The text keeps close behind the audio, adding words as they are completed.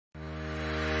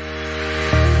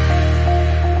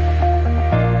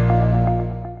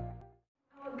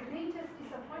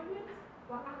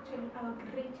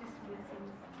greatest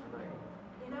blessings.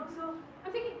 You know, so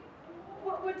I'm thinking,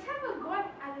 whatever God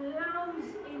allows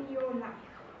in your life,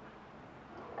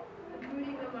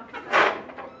 including the market,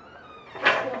 is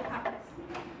your purpose.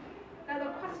 Now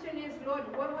the question is, Lord,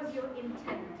 what was your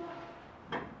intent?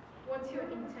 What's your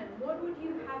intent? What would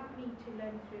you have me to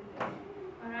learn through this?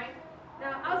 Alright?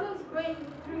 Now, as I was going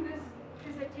through this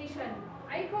presentation,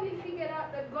 I equally figured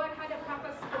out that God had a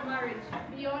purpose for marriage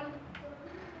beyond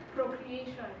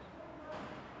procreation.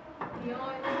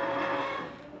 Beyond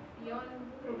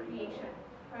procreation.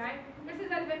 Alright? This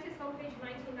is Adventist on page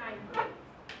 99.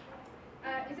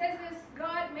 It says this: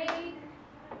 God made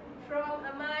from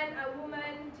a man, a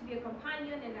woman, to be a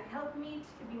companion and a helpmeet,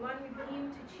 to be one with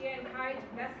him, to cheer, encourage,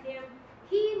 bless him.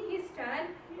 He, in his turn,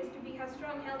 is to be her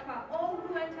strong helper. All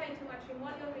who enter into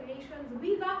matrimonial relations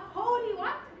with a holy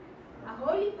what? A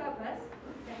holy purpose.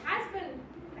 The husband,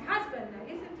 now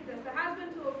listen to this, the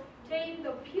husband to obtain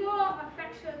the pure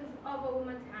affections of a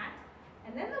woman's heart,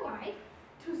 and then the wife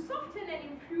to soften and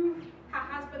improve her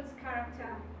husband's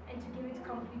character and to give it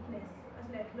completeness. I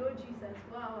was like, Lord Jesus,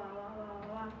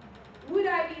 wow. Would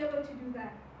I be able to do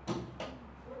that?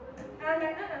 And I'm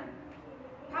like,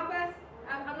 Purpose,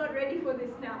 I'm not ready for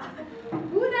this now.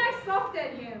 Would I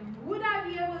soften him? Would I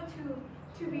be able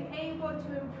to be able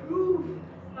to improve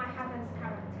my husband's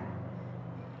character?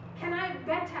 Can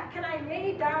I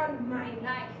lay down my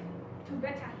life to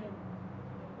better him?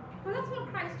 Well, that's what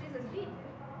Christ Jesus did.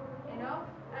 You know,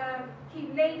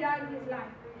 he laid down his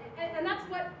life, and that's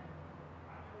what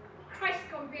Christ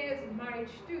compares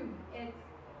marriage to.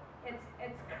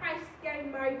 It's Christ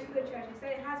getting married to the church. He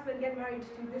said, husband, get married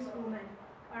to this woman.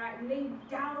 All right, lay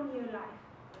down your life.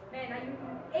 Man, are you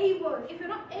able? If you're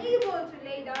not able to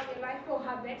lay down your life for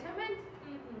her betterment,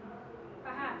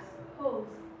 perhaps pause.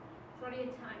 It's not your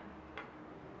time.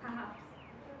 Perhaps.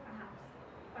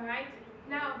 All right.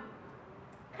 Now,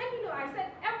 I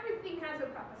said everything has a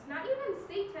purpose. Now, even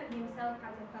Satan himself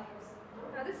has a purpose.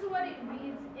 Now, this is what it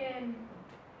reads in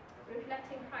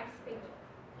Reflecting Christ, page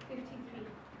 53.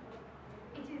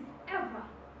 It is ever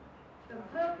the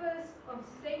purpose of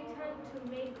Satan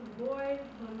to make void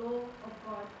the law of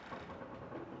God.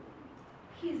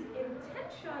 His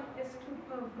intention is to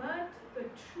pervert the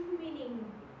true meaning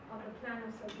of the plan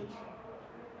of salvation.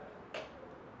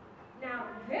 Now,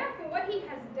 therefore, what he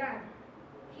has done,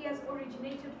 he has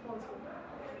originated falsehood.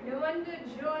 No wonder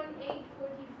John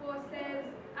 8:44 says,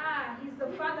 he's the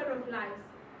father of lies.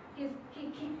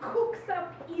 He cooks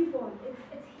up evil.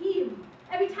 It's him.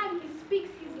 Every time he speaks,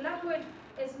 his language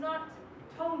is not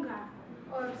Tonga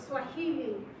or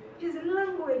Swahili. His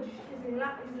language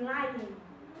is lying.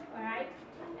 All right?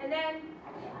 And then,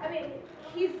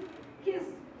 he's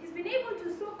been able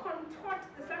to so contort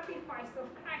the sacrifice of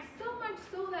Christ, so much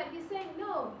so that he's saying,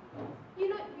 no,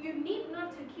 you need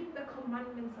not to keep the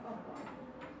commandments of God.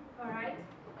 All right?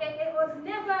 It was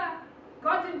never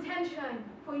God's intention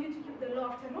for you to keep the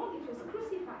law. After all, it was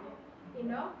crucified,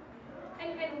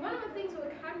 And one of the things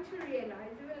we'll come to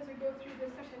realize, even as we go through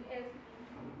this session, is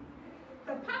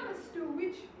the purpose to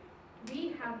which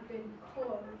we have been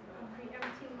called. I'm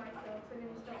preempting myself, so let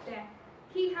me stop there.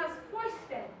 He has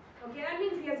foisted, okay, that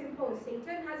means he has imposed.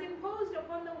 Satan has imposed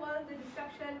upon the world the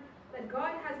deception that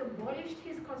God has abolished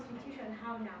his constitution.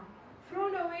 How now?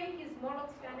 Thrown away his moral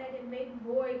standard and made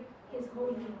void his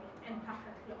holy and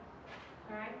perfect law.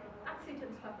 Alright? That's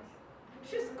Satan's purpose.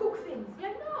 Just cook things.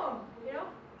 Yeah, no.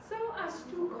 So as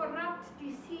to corrupt,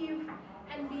 deceive,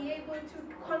 and be able to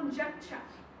conjecture.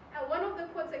 One of the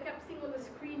quotes I kept seeing on the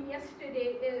screen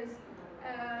yesterday is,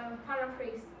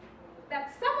 paraphrase,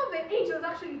 that some of the angels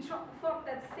actually thought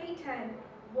that Satan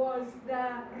was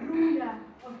the ruler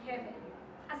of heaven.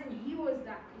 As in, he was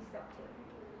that deceptive.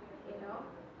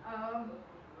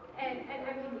 And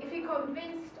if he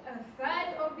convinced a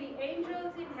third of the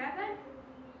angels in heaven,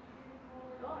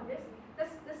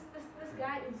 this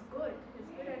guy is good. He's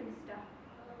good at his stuff.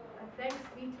 Thanks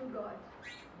be to God.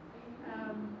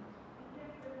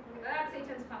 That's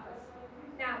Satan's purpose.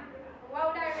 Now, why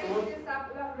would I raise this up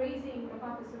without raising the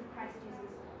purpose of Christ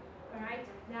Jesus? Alright?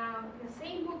 Now, the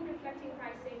same book, Reflecting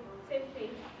Christ, same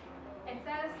page, it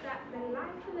says that the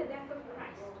life and the death of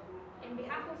Christ in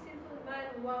behalf of sinful man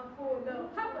were for the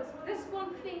purpose. This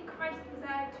one thing Christ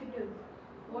desired to do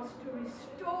was to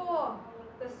restore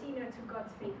the sinner to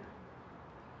God's favor.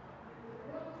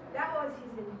 That was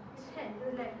his intent.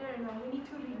 It was like, no, we need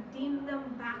to redeem them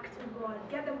back to God.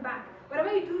 Get them back.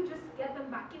 Whatever you do, just get them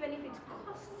back, even if it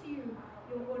costs you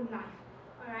your own life.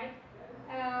 Alright?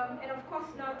 And of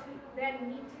course now to then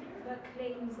meet the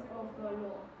claims of the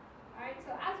law. Alright,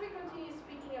 so as we continue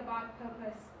speaking about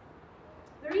purpose,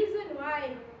 the reason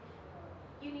why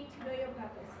you need to know your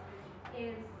purpose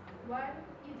is, one,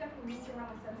 you definitely need to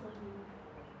have a sense of meaning.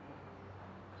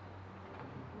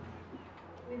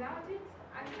 Without it,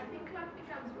 I think life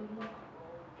becomes really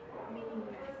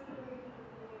meaningless.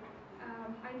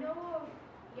 I know of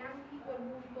young people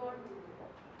who thought,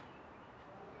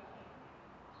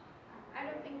 I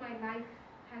don't think my life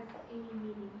has any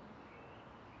meaning,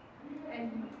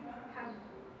 and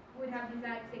would have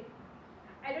desired to say,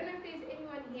 I don't know if there's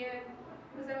anyone here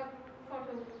who's ever thought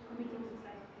of committing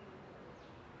suicide.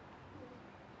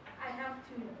 I have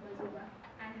to, Mazuba.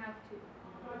 I have to.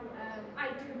 I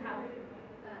too have.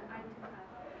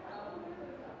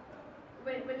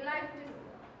 When life just,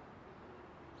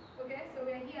 okay, so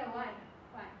we're here, why?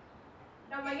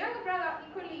 Now my younger brother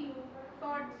equally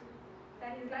thought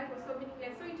that his life was so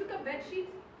meaningless. So he took a bed sheet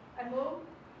at home,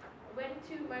 went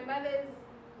to my mother's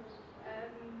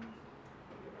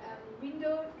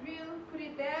window grill, put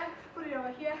it there, put it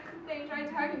over here, then he tried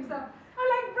to hug himself. I'm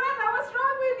like, brother, what's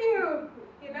wrong with you?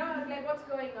 You know, I was like, what's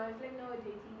going on? It's like, no,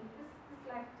 JT, this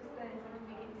life just doesn't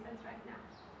make any sense right now.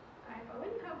 Right? But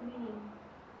when you have meaning,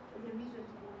 there's a reason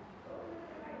to live.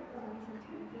 Right? There's a reason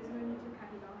to live. There's no need to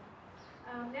cut it off.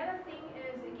 The other thing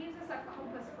is, it gives us a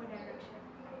compass for direction.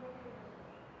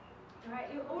 Right?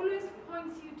 It always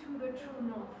points you to the true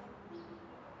north.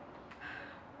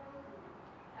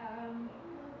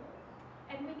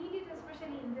 And we need it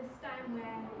especially in this time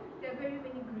where there are very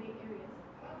many gray areas.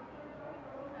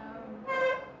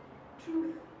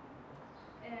 Truth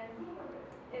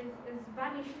is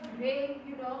vanished gray,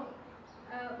 you know.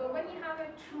 But when you have a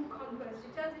true compass,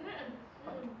 it tells you,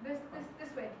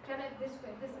 this way, Janet, this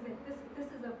way, this is it, this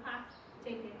is the path,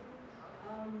 take it.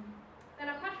 And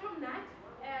apart from that,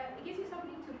 it gives you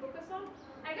something to focus on.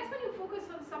 I guess when you focus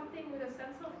on something with a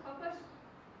sense of purpose,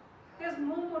 there's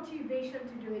more motivation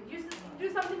to do it. You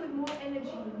do something with more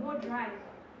energy, more drive.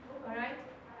 All right.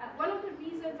 One of the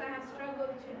reasons I have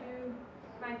struggled to do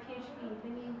my PhD, let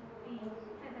me be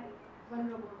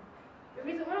vulnerable.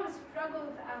 One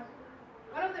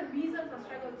of the reasons I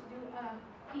struggled to do a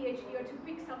PhD or to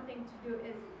pick something to do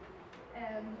is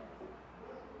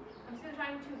I'm still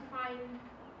trying to find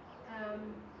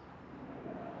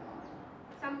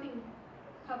something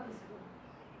purposeful.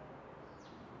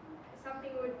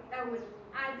 Something that would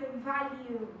add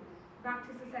value back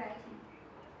to society.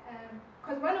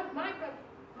 Because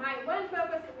my one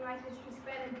purpose in life is to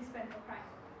spend and be spent for Christ.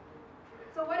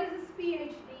 So what is this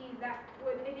PhD that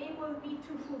would enable me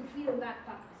to fulfill that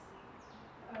purpose?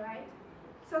 All right?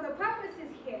 So the purpose is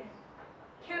here.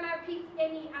 Can I pick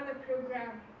any other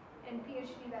program and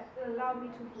PhD that will allow me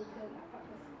to fulfill that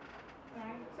purpose? All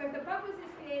right? So if the purpose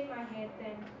is clear in my head,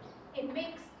 then it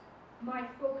makes my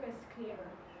focus clearer.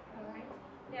 Alright.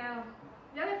 Now,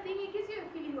 another thing, it gives you a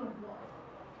feeling of love.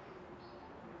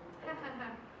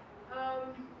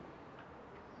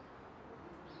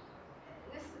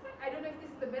 I don't know if this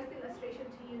is the best illustration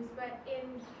to use, but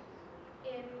in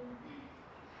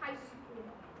high school,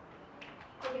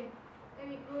 okay, let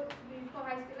me go before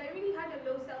high school. I really had a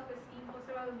low self-esteem for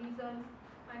several reasons.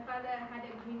 My father had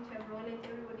a green Chevrolet,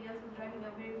 everybody else was driving a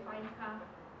very fine car.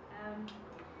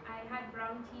 I had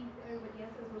brown teeth, everybody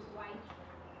else's was white.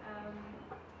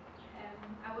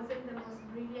 I wasn't the most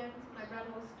brilliant. My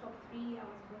brother was top 3, I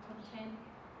was bottom 10.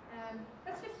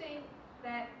 Let's just say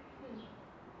that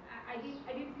I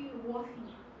didn't feel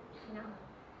worthy enough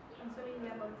on so many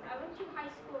levels. I went to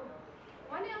high school.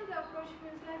 One elder approached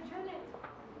me and was like, Janet,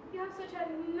 you have such a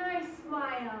nice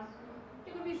smile.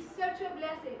 It would be such a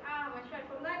blessing. My friend,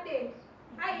 from that day,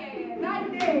 that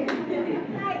day,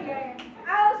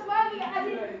 I was smiling as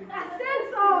in a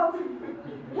sense of,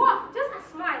 what? Just a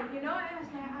smile, you know? And I was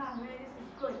like, man, this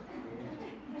is good.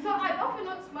 So I often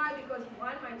not smile because,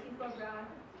 one, my teeth were brown.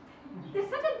 There's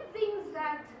certain things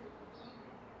that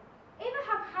either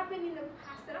have happened in the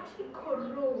past that actually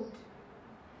corrode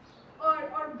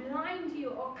or blind you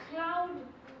or cloud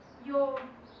your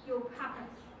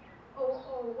purpose or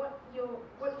what you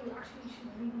actually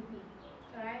should really be.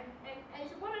 Alright? And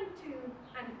it's important to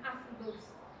unearth those.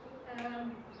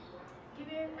 Give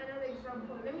you another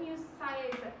example. Let me use Saya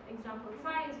as an example.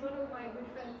 Saya is one of my good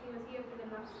friends. He was here for the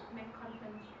last MEC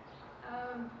conference.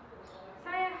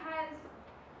 Saya has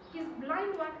his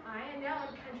blind one eye and the other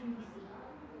one can't really see.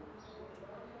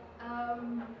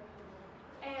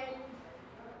 And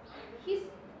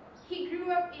he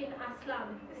grew up in a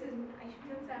slum. I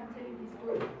shouldn't say I'm telling this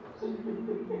story.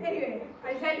 Anyway,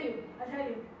 I'll tell you.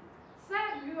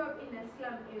 Saya grew up in a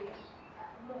slum area,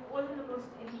 one of the most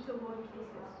elite-born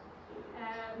places.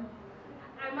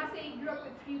 I must say he grew up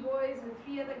with 3 boys, with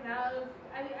 3 other girls.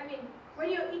 I mean,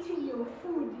 when you're eating your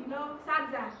food, you know,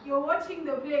 sadza, you're watching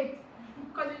the plate.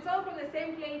 because it's all from the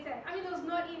same plate. I mean, there was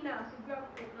not enough. We grew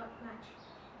up with not much.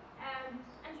 And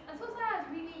so Sarah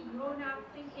has really grown up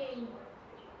thinking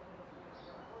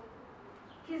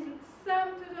his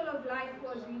sum total of life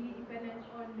was really dependent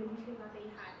on the little that they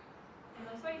had.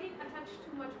 So he didn't attach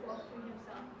too much worth to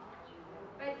himself.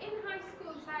 But in high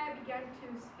school, Saya began to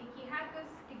speak. He had this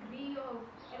degree of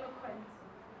eloquence.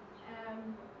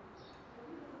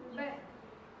 But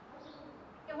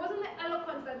it wasn't the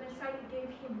eloquence that necessarily gave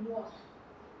him worth.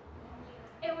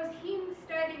 It was him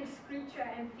studying scripture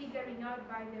and figuring out,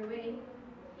 by the way,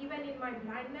 even in my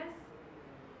blindness,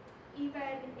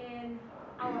 even in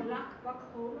our lack back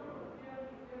home,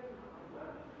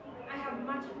 I have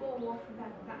much more worth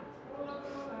than that.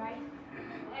 Alright?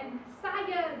 And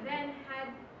Saya then had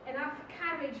enough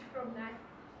courage from that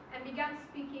and began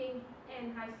speaking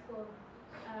in high school.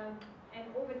 And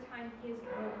over time, he's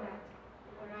grown that.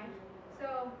 Alright?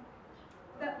 So,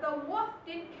 the worth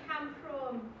didn't come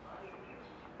from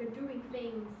the doing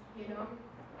things, you know.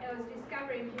 It was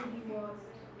discovering who he was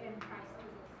in Christ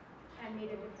Jesus and made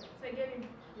a difference. So it gave him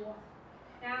worth.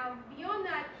 Now, beyond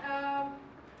that,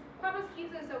 purpose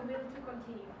gives us a will to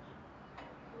continue.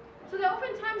 So that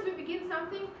oftentimes we begin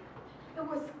something, it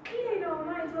was clear in our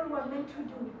minds what we were meant to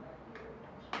do.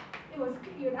 It was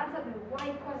clear, you'd answer the why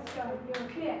question, you were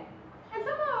clear. And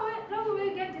somehow along we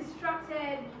will get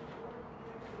distracted.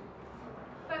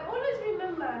 But always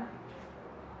remember,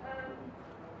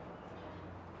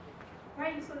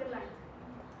 where you saw the light.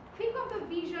 Think of the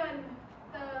vision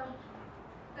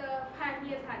the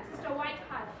pioneers had, Sister White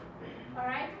had, all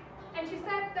right? And she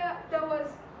said that there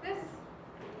was this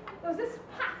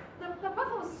path. The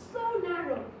path was so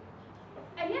narrow,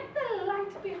 and yet the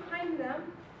light behind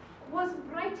them was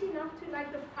bright enough to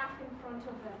light the path in front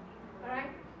of them, all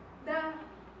right? The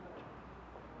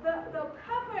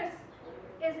purpose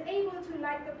is able to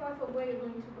light the path of where you're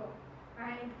going to go,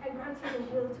 right? And grant you the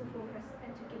will to focus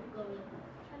and to keep going.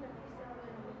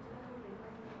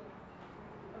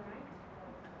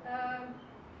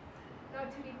 Now,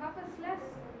 to be purposeless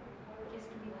is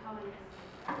to be powerless.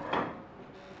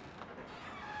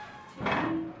 To be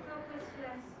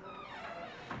purposeless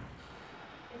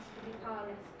is to be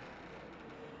powerless.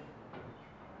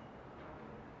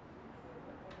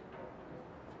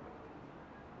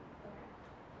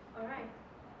 Alright.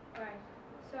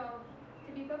 So,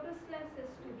 to be purposeless is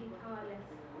to be powerless.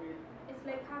 It's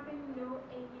like having no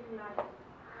aim in life.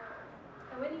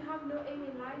 And when you have no aim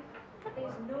in life, there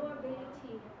is no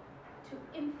ability to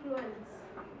influence,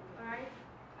 alright?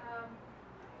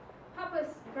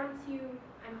 Purpose grants you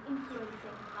an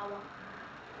influencing power.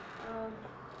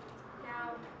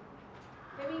 Now,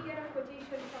 let me get a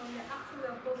quotation from the Acts of the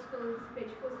Apostles,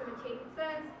 page 478. It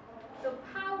says, the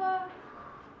power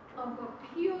of a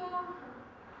pure,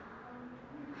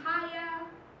 higher,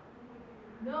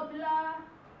 nobler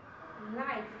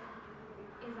life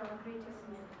is our greatest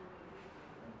need.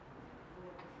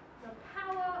 The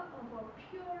power of a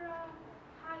purer,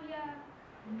 higher,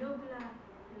 nobler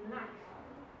life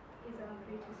is our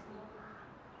greatest need.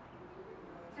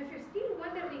 So if you're still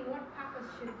wondering what purpose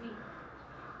should be,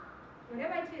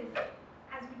 whatever it is,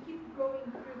 as we keep going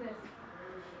through this,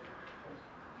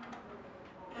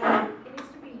 it needs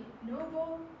to be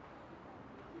noble,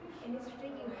 it needs to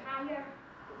take you higher,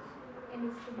 it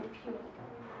needs to be pure.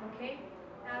 Okay?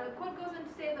 Now the quote goes on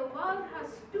to say, the world has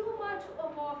too much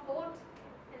of our thought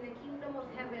and the kingdom of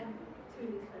heaven too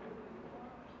little.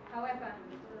 However,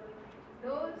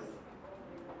 those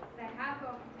that have a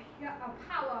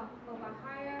power of a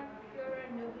higher, purer,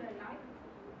 nobler life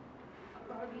are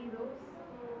probably those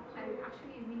that we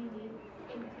actually really need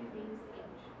in today's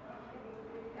age.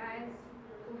 Guys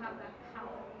who have that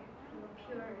power of a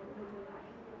pure and noble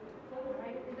life.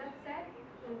 Alright, with that said,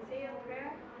 we'll say a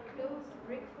prayer, close,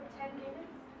 break for 10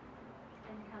 minutes,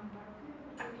 and come back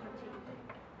and continue.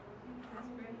 Let's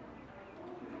pray.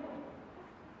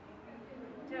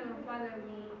 Eternal Father,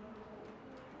 we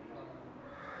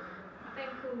are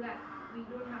thankful that we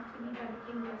don't have to live an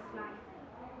aimless life.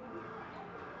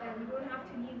 That we don't have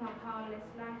to live a powerless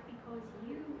life because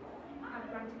you have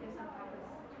granted us a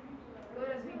purpose. Lord,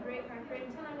 as we break, I pray,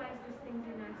 internalize these things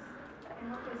in us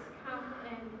and help us come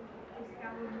and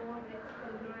discover more of it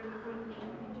for the glory of your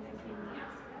name. In Jesus' name we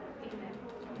ask. Amen.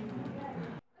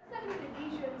 Let's start with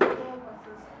Ephesians 4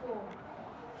 verses 4.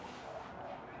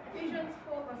 Ephesians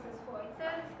 4 verses 4. It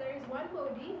says, there is one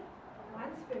body,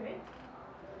 one spirit,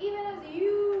 even as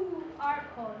you are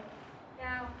called.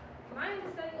 Now, my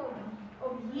understanding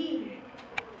of ye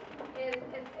is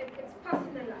it's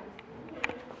personalized.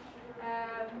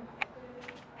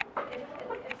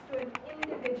 It's to an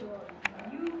individual.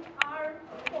 You are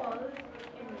called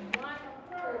in one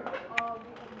hope of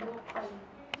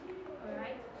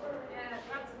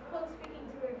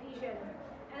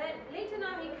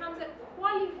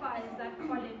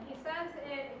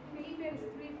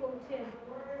 18.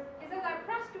 It says, I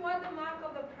press toward the mark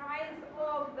of the prize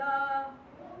of the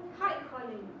high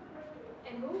calling.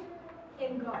 And who?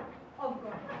 In God. Of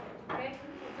God. Okay?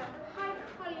 It's a high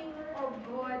calling of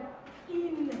God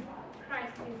in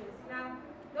Christ Jesus. Now,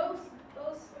 those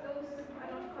are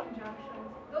not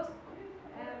conjunctions. Those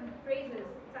phrases.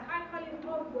 It's a high calling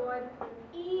of God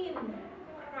in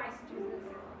Christ Jesus.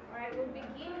 Alright, we'll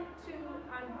begin to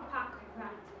unpack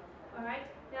that. Alright?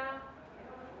 Now,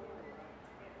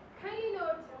 kindly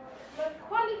note, the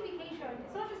qualification,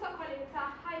 it's not just a calling, it's a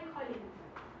high calling.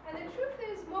 And the truth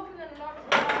is, more often than not,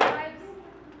 in our lives,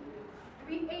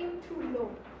 we aim too low.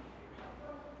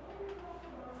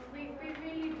 We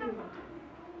really do.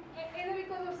 Either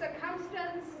because of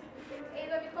circumstance,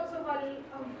 either because of a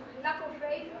lack of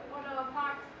faith on our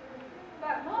part,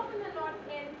 but more often than not,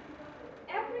 in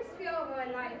every sphere of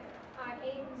our life, our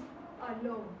aims are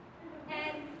low.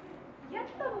 And yet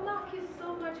the mark is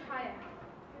so much higher.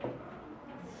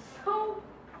 So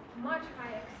much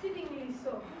higher, exceedingly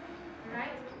so.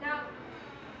 Right? Now,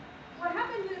 what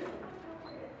happens is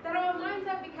that our minds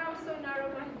have become so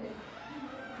narrow-minded.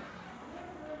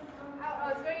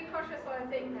 I was very cautious while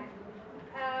saying that.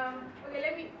 Okay,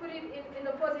 let me put it in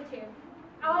the positive.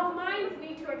 Our minds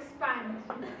need to expand.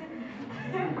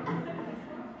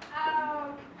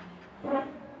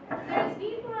 There's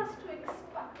need for us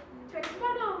to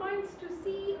expand our minds to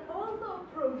see all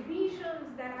the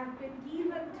provisions that have been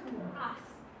given to us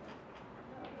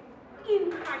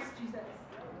in Christ Jesus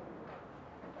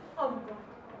of God.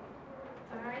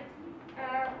 Alright?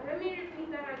 Let me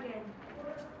repeat that again.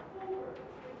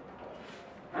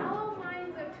 Our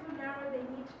minds are too narrow, they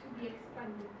need to be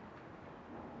expanded.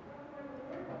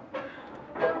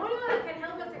 The only one that can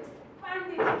help us expand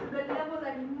it to the level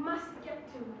that we must get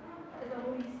to is the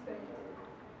Holy Spirit.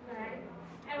 Alright?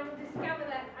 And we'll discover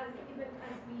that even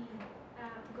as we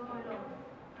go along.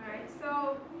 Alright?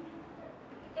 So,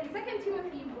 in 2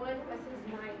 Timothy 1 verses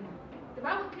 9, the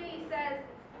Bible clearly says,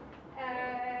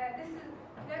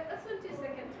 let's go to 2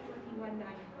 Timothy 1 9.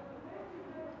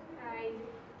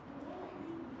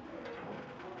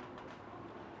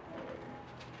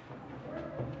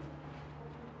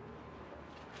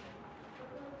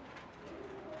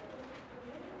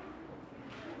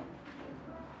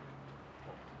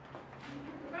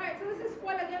 Alright, so this is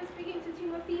Paul again speaking to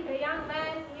Timothy, the young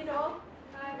man,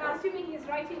 assuming he's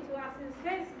writing to us. It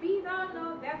says, Be thou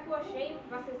not therefore ashamed,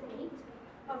 verses 8,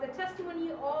 of the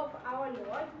testimony of our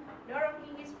Lord, nor of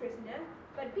me his prisoner,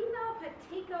 but be thou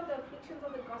partaker of the afflictions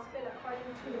of the gospel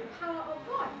according to the power of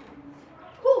God,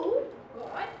 who,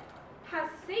 God, has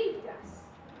saved us.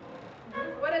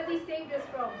 What has he saved us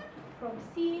from? From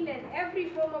sin and every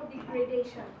form of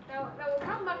degradation. Now we'll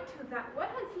come back to that. What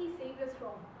has he saved us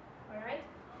from? Alright?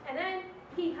 And then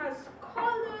he has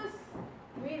called us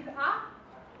with a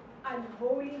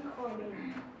unholy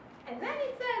calling. And then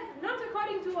it says, not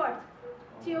according to what?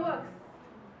 To your works.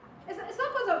 It's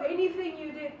not because of anything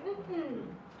you did.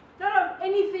 Not of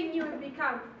anything you will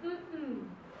become.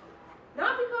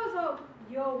 Not because of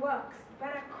your works, but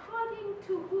according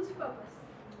to whose purpose?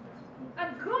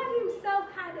 And God himself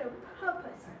had a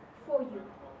purpose for you.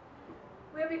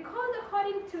 Where we called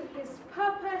according to his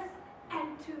purpose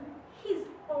and to his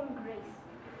own grace.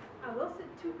 I will say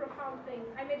two profound things.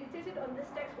 I meditated on this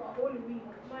text for a whole week.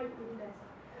 My goodness.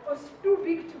 It was too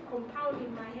big to compound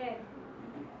in my head.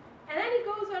 And then he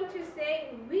goes on to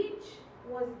say, which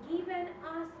was given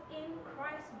us in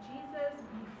Christ Jesus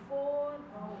before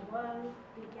the world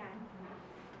began.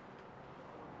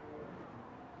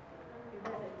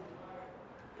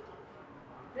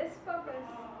 This purpose,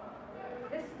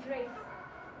 this grace,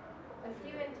 was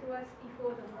given to us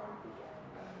before the world began.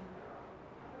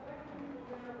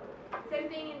 Same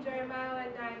thing in Jeremiah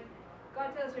 9.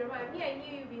 God tells Jeremiah, me, I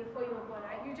knew you before you were born.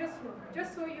 You just know,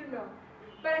 just so you know.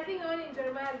 But I think the one in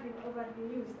Jeremiah has been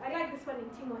overused. I like this one in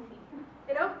Timothy.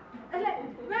 Well,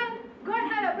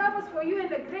 God had a purpose for you, and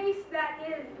the grace that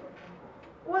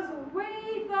was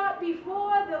way thought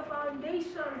before the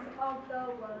foundations of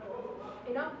the world.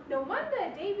 No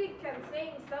wonder David can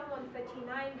say in Psalm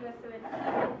 139, verse 17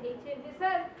 and 18, he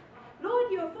says,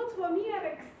 Lord, your thoughts for me are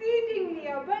exceedingly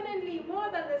abundantly more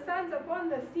than the sands upon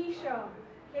the seashore.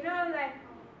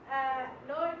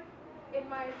 Lord, in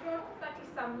my short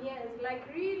 30-some years,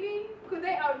 really? Could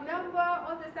they outnumber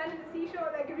all the sand in the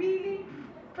seashore? Really?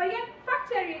 But yet,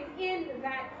 factoring in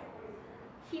that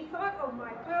he thought of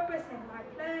my purpose and my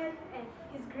plan, and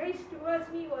his grace towards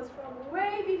me was from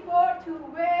way before to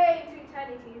way to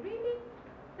eternity. Really?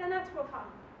 Then that's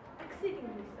profound.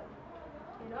 Exceedingly so.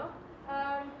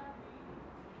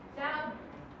 Now,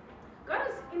 God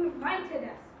has invited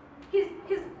us.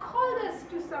 He's called us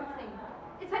to something.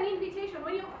 It's It's an invitation.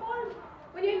 When you're called,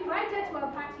 when you're invited to a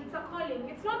party, it's a calling.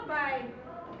 It's not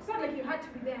like you had to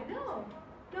be there. No.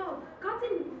 No. God's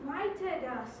invited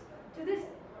us to this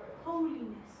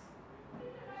holiness.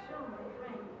 So, my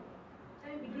friend,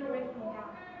 let me begin writing it down.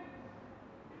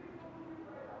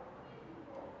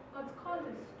 God's called us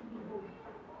to be holy.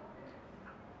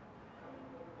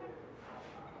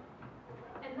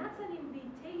 And that's an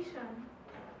invitation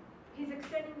He's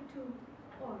extending to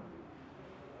all.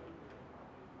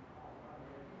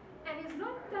 And He's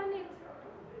not done it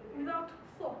without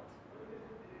thought.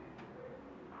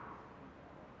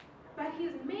 But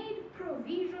He's made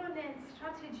provision and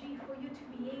strategy for you to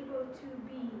be able to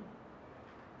be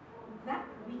that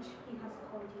which He has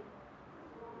called you.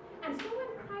 And so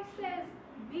when Christ says,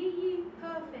 be ye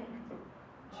perfect,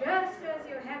 just as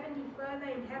your heavenly Father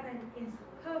in heaven is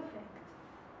perfect,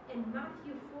 in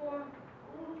Matthew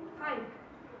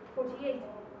 5:48,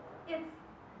 it's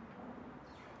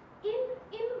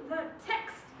in the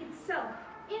text itself,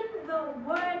 in the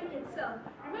word itself.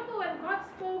 Remember when God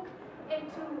spoke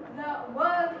into the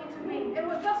world into being, it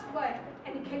was just word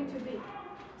and it came to be.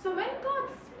 So when God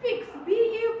speaks, be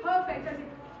ye perfect, as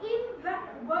in that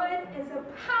word is a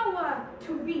power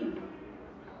to be.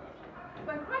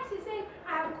 When Christ is saying,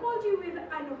 I have called you with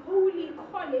an holy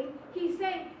calling, He's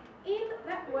saying, in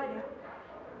that word,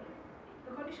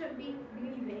 the condition being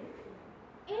believing,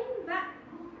 in that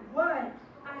word,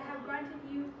 I have granted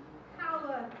you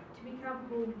power to become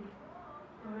holy.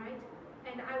 Alright?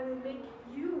 And I will make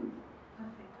you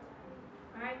perfect.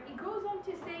 Alright? It goes on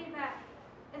to say that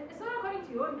it's not according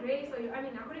to your own grace, or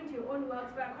according to your own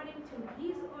works, but according to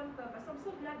His own purpose. I'm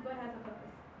so glad God has a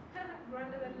purpose.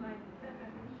 Rather than mine.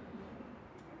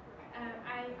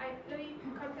 Let me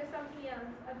confess something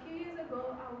else. A few years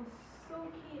ago, I was so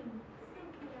keen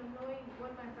on knowing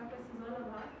what my purpose is all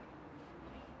about.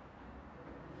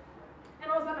 And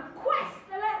I was on a quest.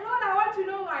 Lord, I want to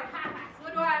know my purpose.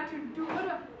 What do I have to do? A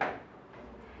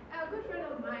good friend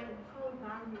of mine called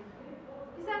Barney.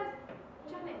 He says,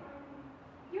 Janet,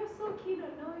 you're so keen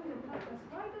on knowing the purpose.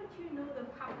 Why don't you know the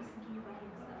purpose giver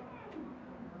himself?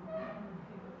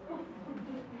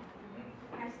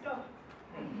 I stopped.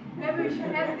 Maybe we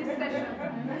should end this session.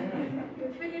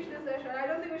 We'll finish the session. I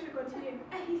don't think we should continue.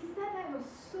 And he said that was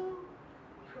so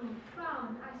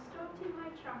profound. I stopped in my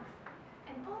tracks.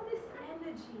 And all this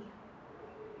energy,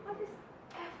 all this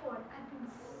effort I've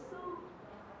been so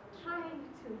trying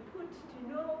to put to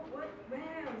know where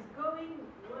I was going,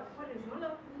 what is all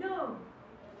of. No.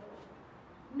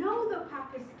 Know the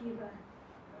purpose giver.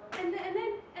 And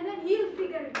then He'll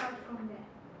figure it out from there.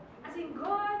 As in,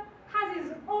 God has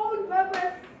His own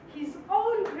purpose, His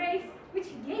own grace, which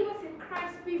He gave us in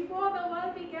Christ before the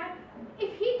world began.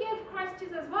 If He gave Christ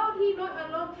Jesus, why would He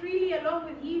not freely along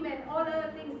with Him and all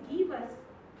other things give us?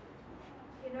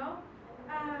 You know?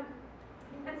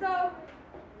 And so,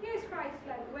 here's Christ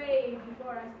like way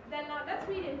before us. Then let's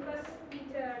read in 1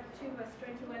 Peter 2 verse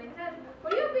 21. It says,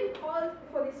 for you have been called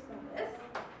for this purpose,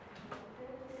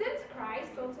 since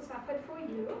Christ also suffered for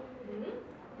you,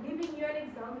 leaving you an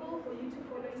example for you to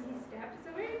follow in His steps. It's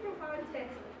a very profound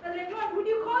text. I was like, Lord, would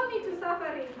you call me to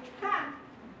suffering?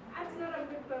 That's not a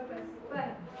good purpose.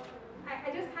 But I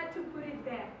just had to put it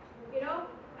there. You know?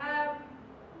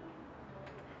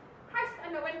 Christ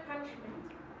underwent punishment.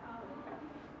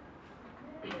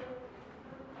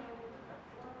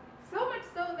 So much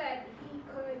so that He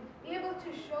could be able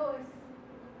to show us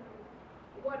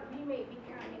what we may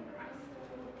become in Christ.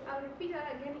 I'll repeat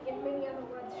that again in many other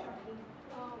words shortly.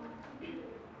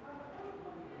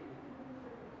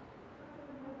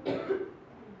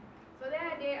 So the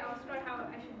other day I was taught how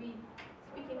I should be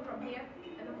speaking from here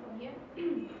and not from here.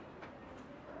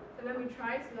 So let me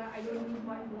try so that I don't lose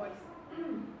my voice.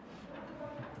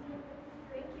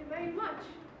 Thank you very much.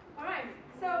 Alright,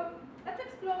 so let's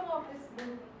explore more of this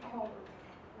book called.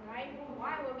 Alright,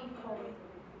 why were we called?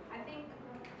 I think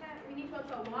we need to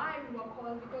answer why we were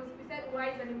called, because we said why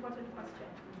is an important question.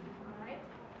 Alright?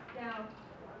 Now,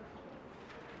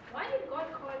 why did God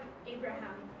call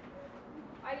Abraham?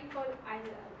 Why did He call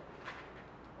Isaac?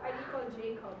 Why did He call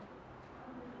Jacob?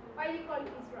 Why did He call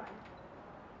Israel?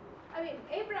 I mean,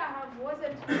 Abraham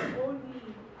wasn't the only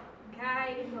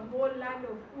guy in the whole land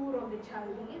of Ur of the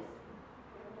Chaldees.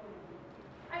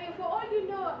 I mean, for all you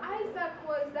know, Isaac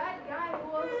was that guy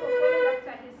who also followed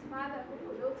after his father, who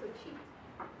could also cheat.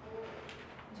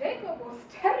 Jacob was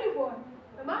terrible.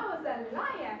 The man was a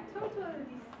liar, total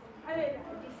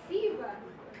deceiver.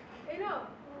 You know,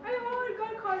 why would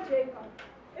God call Jacob?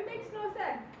 It makes no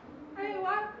sense.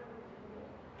 What?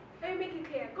 Let me make it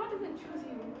clear. God doesn't choose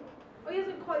you, or He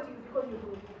hasn't called you because you're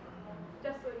good.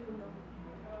 Just so you know.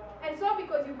 And it's not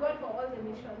because you've gone for all the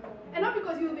missions. And not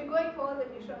because you'll be going for all the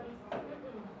missions.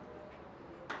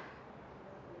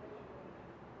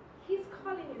 His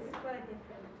calling is far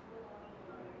different.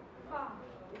 Far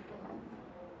different.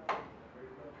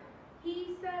 He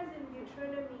says in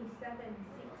Deuteronomy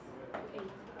 7:6-8.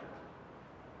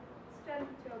 Turn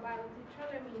to your Bible,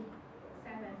 Deuteronomy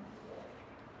 7.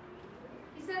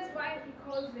 He says why he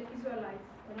calls the Israelites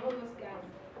and all those guys.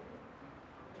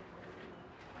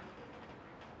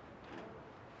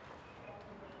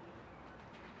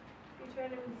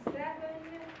 Deuteronomy 7:6-8.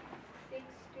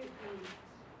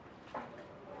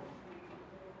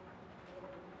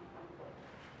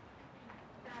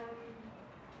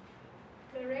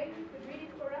 Lorraine, you could read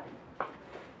it for us.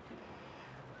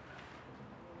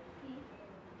 See,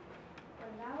 for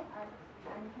thou art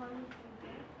an holy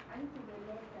people unto the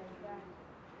Lord thy God.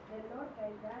 The Lord thy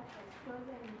God has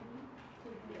chosen thee to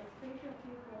be a special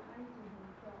people unto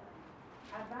himself,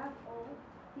 above all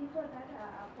people that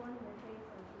are upon the face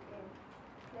of the earth.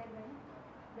 7.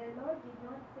 The Lord did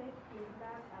not set his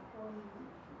love upon you,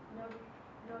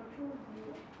 nor choose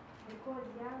you, because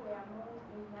ye were more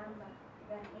in number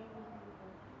than any people.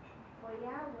 For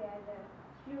ye were the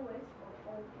fewest of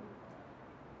all people.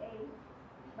 8.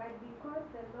 But because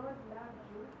the Lord loved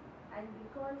you, and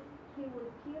because he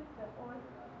would keep the oath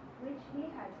which he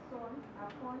had sworn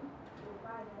upon your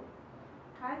fathers,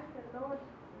 has the Lord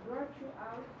brought you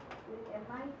out with a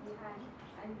mighty hand,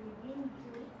 and redeemed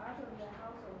you out of the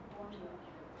house of bondage,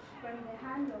 from the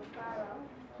hand of Pharaoh,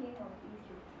 king of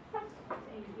Egypt.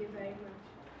 Thank you very much.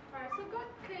 Alright, so God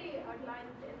clearly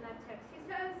outlines in that text. He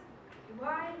says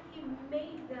why he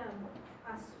made them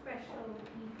a special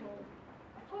people.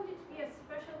 I told you to be a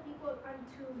special people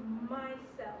unto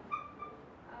myself.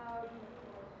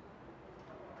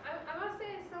 I must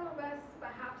say some of us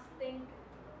perhaps think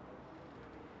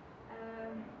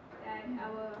that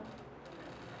our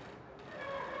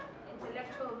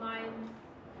intellectual minds,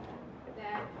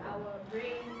 that our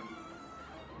brains,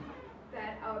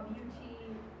 that our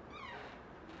beauty,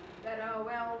 that our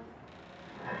wealth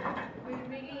will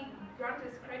really grant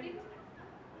us credit.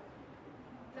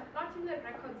 Not in the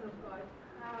records of God.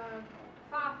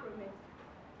 Far from it.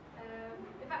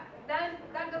 In fact, that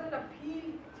doesn't appeal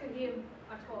to him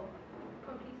at all,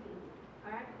 completely.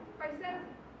 Alright? But he says,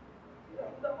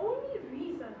 the only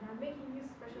reason I'm making you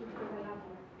special because I love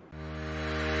you.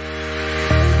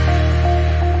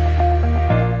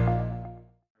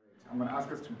 I'm going to ask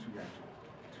us to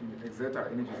exert our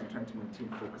energies in trying to maintain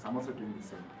focus. I'm also doing the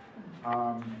same.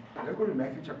 Let's go to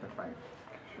Matthew chapter 5.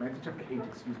 Matthew chapter 8,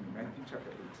 excuse me. Matthew chapter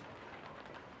 8.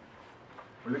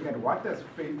 We're looking at what does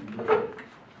faith look like?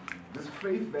 This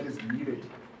faith that is needed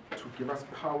to give us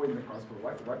power in the gospel.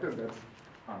 What does that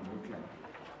look like?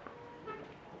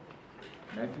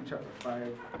 Matthew chapter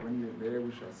 5. When we're there,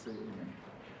 we shall say amen.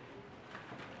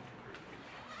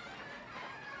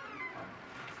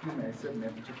 Excuse me, I said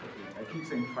Matthew chapter 8. I keep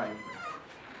saying 5.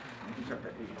 Matthew chapter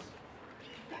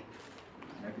 8.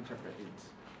 Matthew chapter 8.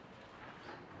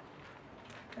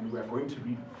 And we are going to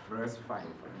read verse 5 of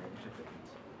Matthew chapter 8.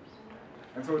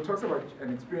 And so it talks about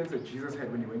an experience that Jesus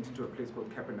had when he went into a place called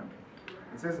Capernaum.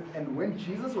 It says, and when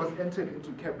Jesus was entered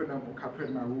into Capernaum, or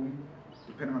Capernaum,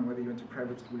 depending on whether you went to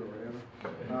private school or whatever,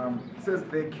 it says,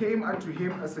 there came unto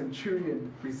him a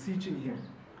centurion beseeching him,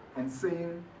 and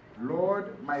saying,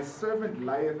 Lord, my servant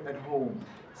lieth at home,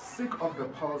 sick of the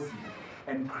palsy,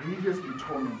 and grievously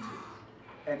tormented.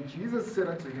 And Jesus said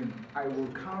unto him, I will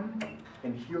come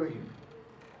and heal him.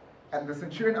 And the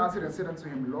centurion answered and said unto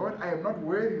him, Lord, I am not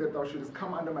worthy that thou shouldest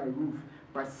come under my roof,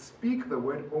 but speak the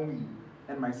word only,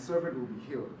 and my servant will be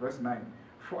healed. Verse 9,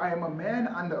 for I am a man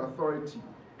under authority,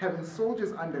 having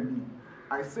soldiers under me.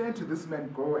 I say unto this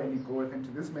man, go, and he goeth, and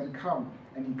to this man, come,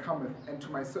 and he cometh, and to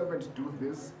my servant, do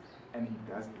this, and he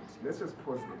does it. Let's just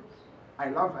pause there. I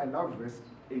love verse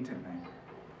 8 and 9.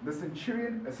 The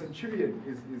centurion, a centurion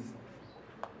is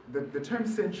the term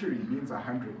century means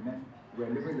 100. We're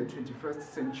living the 21st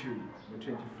century, the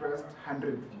 21st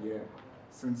 100th year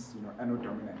since Anno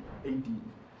Domini, AD.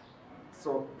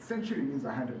 So century means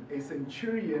 100. A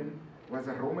centurion was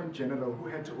a Roman general who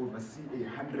had to oversee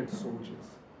 100 soldiers.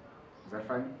 Is that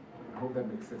fine? I hope that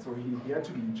makes sense. So he had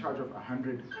to be in charge of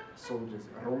 100 soldiers,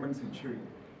 a Roman centurion.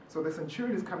 So the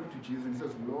centurion is coming to Jesus and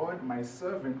says, Lord, my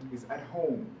servant is at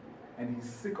home, and he's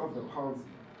sick of the palsy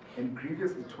and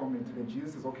grievously tormented. And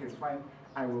Jesus says, okay, it's fine.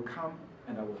 I will come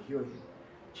and I will heal him.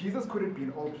 Jesus couldn't be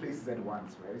in all places at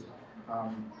once, right?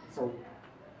 So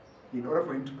in order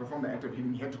for him to perform the act of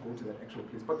healing, he had to go to that actual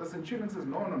place. But the centurion says,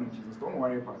 no, Jesus, don't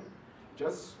worry about it.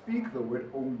 Just speak the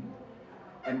word only,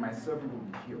 and my servant will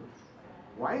be healed.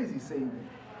 Why is he saying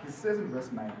that? He says in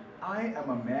verse 9, I am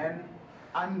a man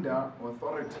under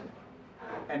authority,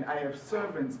 and I have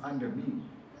servants under me.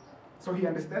 So he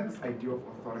understands this idea of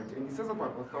authority. And he says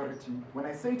about authority, when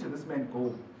I say to this man,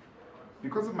 go,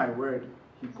 because of my word,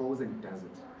 he goes and does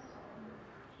it.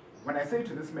 When I say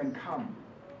to this man, come,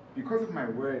 because of my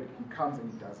word, he comes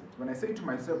and he does it. When I say to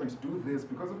my servant, do this,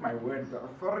 because of my word, the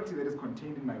authority that is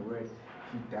contained in my word,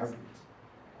 he does it.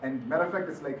 And matter of fact,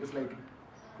 it's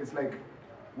like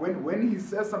when he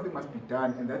says something must be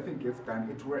done and that thing gets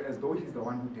done, it were as though he's the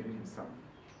one who did it himself.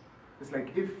 It's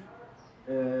like if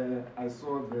I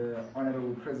saw the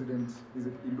Honorable President, is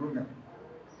it Ilunga,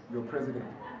 your president?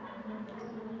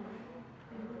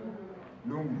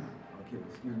 Lungu, okay,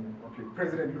 excuse me, okay,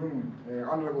 President Lungu,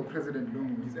 Honorable President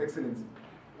Lungu, His Excellency.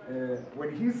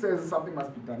 When he says something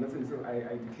must be done, let's say he says,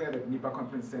 I declare that Nipa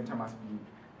Conference Center must be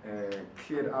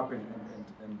cleared up and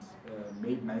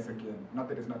made nice again. Not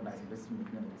that it's not nice, let's make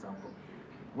an example.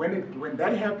 When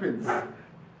that happens,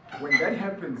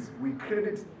 we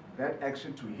credit that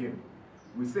action to him.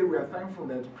 We say we are thankful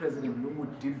that President Lungu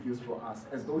did this for us,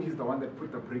 as though he's the one that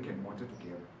put the brick and mortar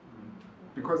together.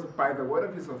 Because by the word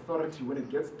of his authority, when it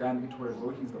gets done, it was as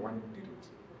though he's the one who did it.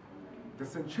 The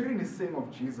centurion is saying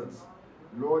of Jesus,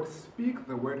 Lord, speak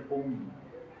the word only,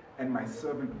 and my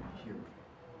servant will be healed.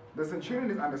 The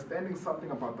centurion is understanding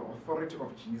something about the authority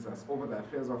of Jesus over the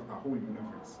affairs of the whole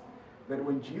universe. That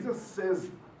when Jesus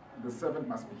says the servant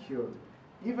must be healed,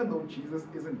 even though Jesus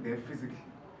isn't there physically,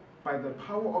 by the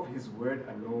power of his word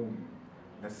alone,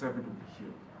 the servant will be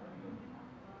healed.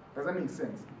 Does that make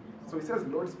sense? So he says,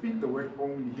 Lord, speak the word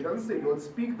only. He doesn't say, Lord,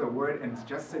 speak the word and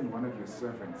just send one of your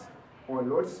servants. Or,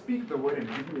 Lord, speak the word and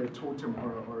give me a totem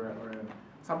or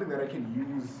something that I can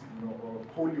use, or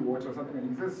holy water or something. And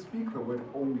he says, speak the word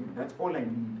only. That's all I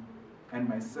need. And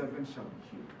my servant shall be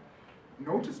healed.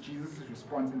 Notice Jesus'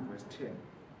 response in verse 10.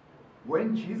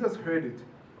 When Jesus heard it,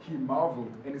 he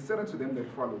marveled, and he said unto them that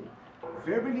followed,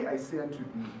 Verily I say unto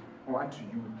thee, or unto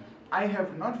you, I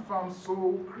have not found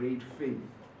so great faith,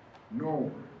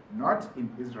 no, not in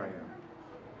Israel.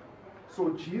 So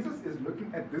Jesus is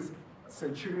looking at this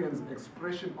centurion's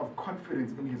expression of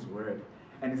confidence in his word.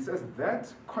 And he says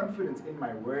that confidence in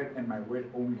my word and my word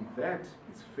only, that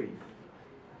is faith.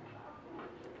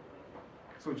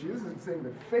 So Jesus is saying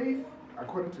that faith,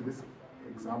 according to this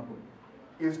example,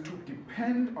 is to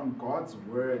depend on God's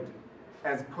word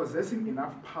as possessing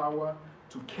enough power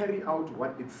to carry out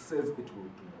what it says it will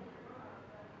do.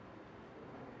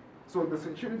 So the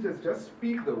centurion says, just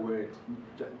speak the word.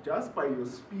 Just by your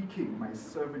speaking, my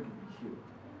servant will be healed.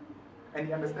 And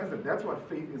he understands that that's what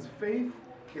faith is. Faith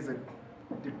is a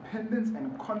dependence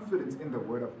and confidence in the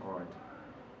word of God.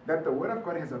 That the word of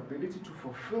God has ability to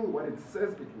fulfill what it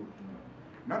says it will do.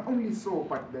 Not only so,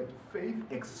 but that faith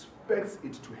expects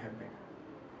it to happen.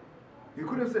 He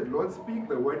could have said, Lord, speak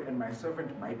the word and my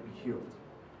servant might be healed.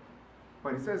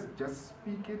 But he says, just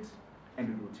speak it and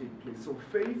it will take place. So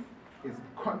faith is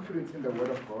confidence in the word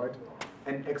of God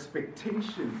and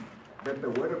expectation that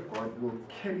the word of God will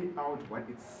carry out what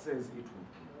it says it will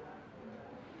do.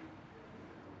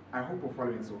 I hope we're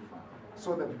following so far.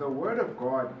 So that the word of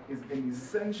God is an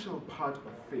essential part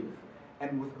of faith.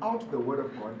 And without the word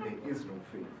of God, there is no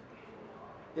faith.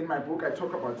 In my book, I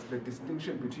talk about the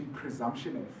distinction between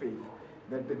presumption and faith.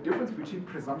 That the difference between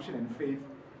presumption and faith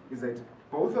is that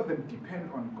both of them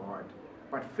depend on God.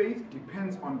 But faith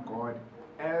depends on God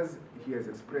as he has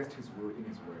expressed his will in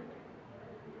his word.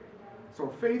 So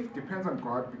faith depends on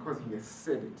God because he has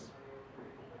said it.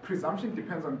 Presumption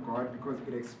depends on God because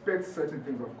it expects certain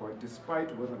things of God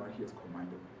despite whether or not he has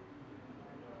commanded.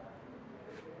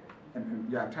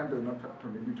 And time does not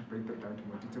permit me to break that down into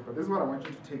more detail, but this is what I want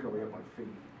you to take away about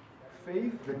faith.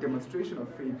 Faith, the demonstration of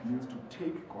faith, means to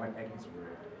take God at his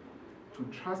word. To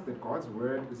trust that God's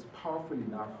word is powerful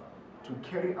enough to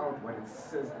carry out what it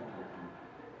says it will do.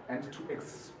 And to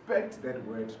expect that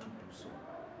word to do so.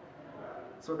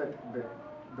 So that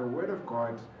the word of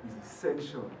God is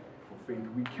essential for faith.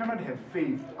 We cannot have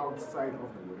faith outside of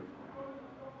the word of God.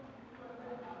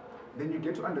 Then you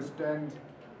get to understand,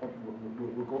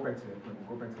 we'll go back to that point,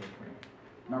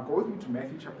 Now go with me to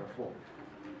Matthew chapter 4.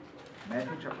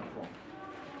 Matthew chapter 4.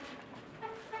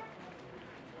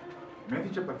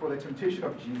 Matthew chapter 4, the temptation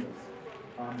of Jesus.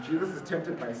 Jesus is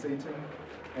tempted by Satan,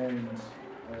 and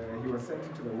he was sent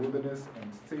into the wilderness,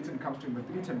 and Satan comes to him with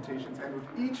 3 temptations, and with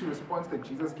each response that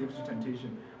Jesus gives to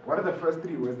temptation, what are the first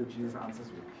 3 words that Jesus answers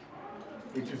with?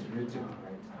 It is written,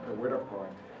 right? The word of God.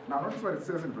 Now notice what it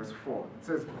says in verse 4. It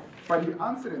says, But he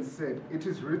answered and said, It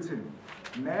is written,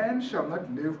 Man shall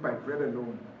not live by bread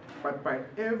alone, but by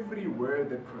every word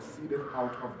that proceedeth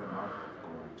out of the mouth of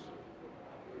God.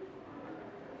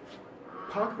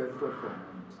 Park that thought for a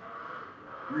moment.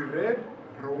 We read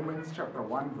Romans chapter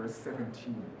 1 verse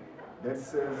 17 that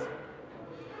says,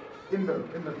 in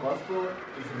the gospel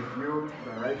is revealed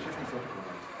the righteousness of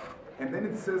God. And then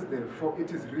it says, therefore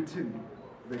it is written,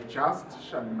 the just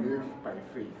shall live by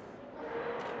faith.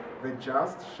 The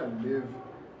just shall live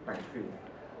by faith.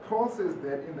 Paul says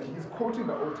that he's quoting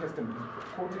the Old Testament, he's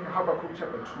quoting Habakkuk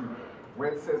chapter 2, where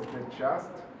it says, the just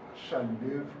shall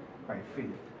live by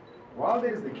faith. While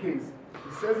that is the case,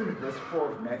 he says in verse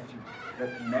 4 of Matthew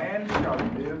that man shall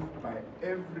live by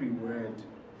every word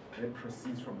that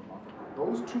proceeds from the mouth of God.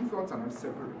 Those two thoughts are not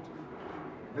separate.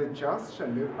 The just shall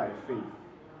live by faith.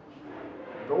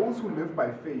 Those who live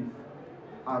by faith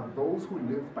are those who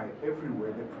live by every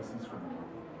word that proceeds from the mouth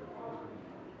of God.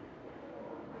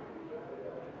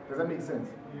 Does that make sense?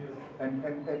 And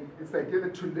it's the idea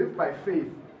that to live by faith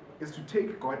is to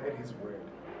take God at his word.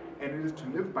 And it is to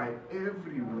live by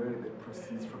every word that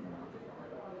proceeds from the mouth of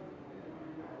God.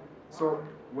 So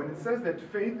when it says that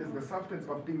faith is the substance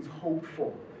of things hoped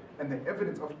for and the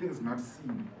evidence of things not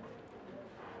seen,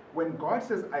 when God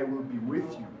says, I will be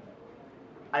with you,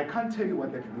 I can't tell you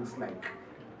what that looks like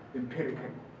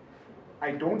empirically.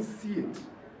 I don't see it.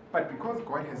 But because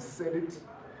God has said it,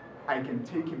 I can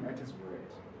take him at his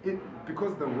word.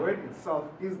 Because the word itself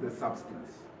is the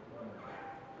substance.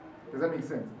 Does that make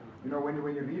sense? You know, when you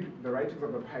read the writings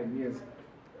of the pioneers,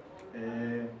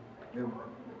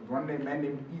 one man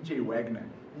named E.J. Wagner.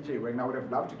 E.J. Wagner, I would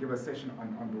have loved to give a session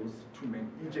on those two men,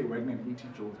 E.J. Wagner and E.T.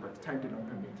 Jones, but time did not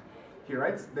permit.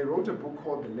 They wrote a book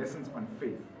called The Lessons on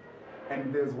Faith.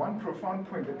 And there's one profound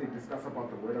point that they discuss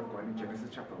about the word of God in Genesis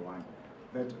chapter 1.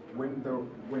 That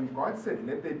when God said,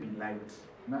 let there be light,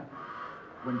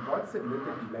 when God said, let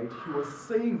there be light, he was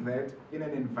saying that in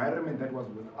an environment that was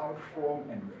without form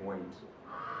and void.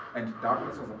 And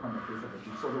darkness was upon the face of the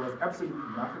deep. So there was absolutely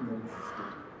nothing that existed,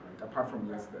 right? Apart from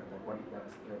what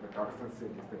the doctor said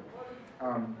yesterday.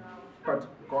 But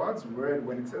God's word,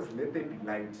 when it says, let there be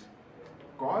light,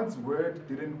 God's word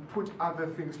didn't put other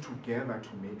things together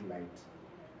to make light.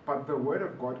 But the word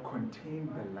of God contained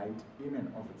the light in and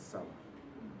of itself.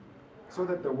 So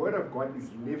that the word of God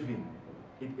is living.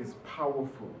 It is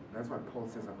powerful. That's what Paul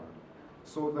says about it.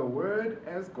 So the word,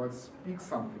 as God speaks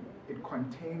something, it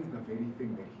contains the very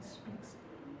thing that he speaks,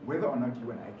 whether or not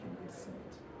you and I can yet see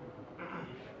it.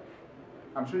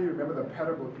 I'm sure you remember the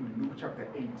parable in Luke chapter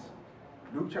 8.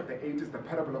 Luke chapter 8 is the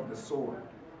parable of the sower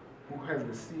who has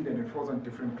the seed and it falls on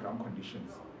different ground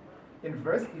conditions. In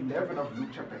verse 11 of Luke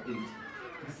chapter 8,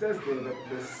 he says there that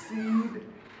the seed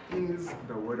is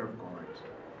the word of God.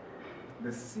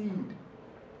 The seed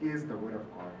is the word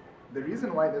of God. The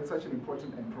reason why that's such an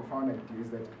important and profound idea is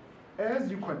that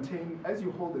as you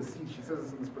hold the seed, she says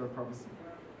this in the Spirit of Prophecy,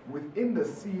 within the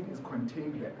seed is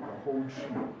contained the whole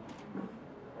tree.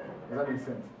 Does that make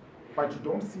sense? But you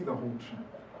don't see the whole tree.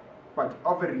 But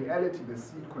of a reality, the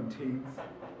seed contains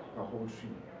the whole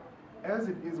tree. As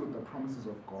it is with the promises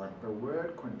of God, the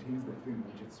word contains the thing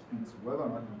which it speaks, whether or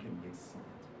not we can yet see it.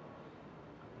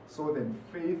 So then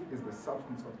faith is the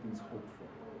substance of things hoped for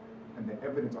and the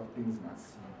evidence of things not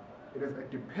seen. It is a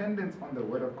dependence on the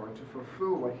word of God to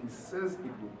fulfill what he says it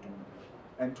will do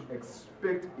and to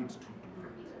expect it to do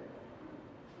that.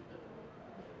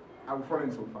 Are we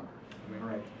following so far? All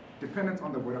right. Dependence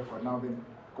on the word of God. Now then,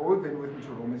 go then with me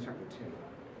to Romans chapter 10.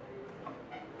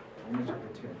 Romans chapter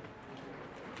 10.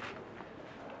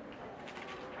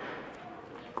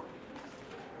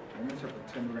 Romans chapter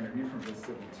 10, we're going to read from verse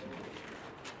 17.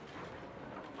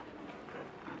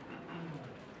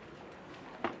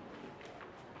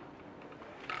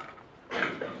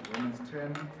 Romans 10,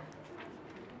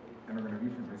 and we're going to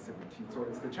read from verse 17. So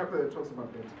it's the chapter that talks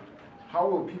about that. How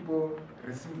will people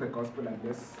receive the gospel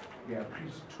unless they are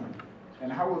preached to?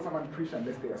 And how will someone preach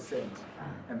unless they are sent?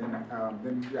 And then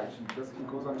he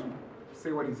goes on to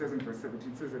say what he says in verse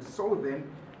 17. It says that, so then,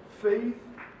 faith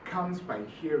comes by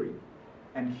hearing,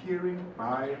 and hearing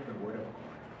by the word of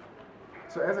God.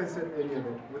 So as I said earlier,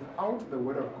 that without the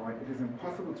word of God, it is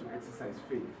impossible to exercise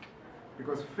faith.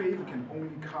 Because faith can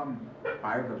only come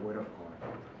by the word of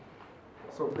God.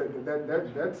 So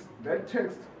that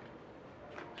text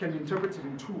can be interpreted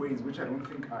in two ways, which I don't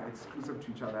think are exclusive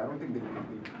to each other. I don't think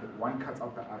that one cuts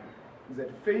out the other. Is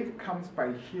that faith comes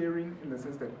by hearing, in the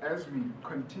sense that as we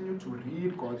continue to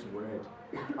read God's word,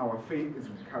 our faith is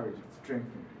encouraged,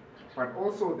 strengthened. But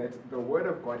also that the word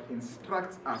of God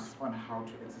instructs us on how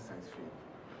to exercise faith.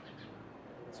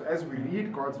 So as we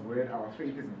read God's word, our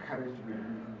faith is encouraged.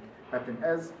 But then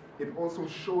as it also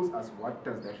shows us what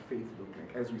does that faith look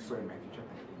like, as we saw in Matthew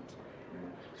chapter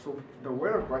 8. So the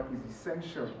word of God is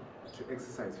essential to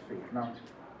exercise faith. Now,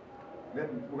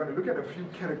 then we're going to look at a few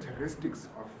characteristics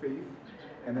of faith,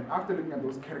 And then after looking at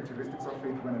those characteristics of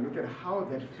faith, we're going to look at how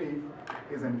that faith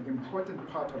is an important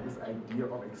part of this idea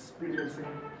of experiencing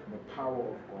the power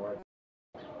of God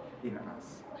in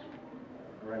us.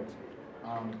 All right.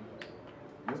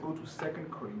 Let's go to 2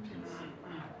 Corinthians.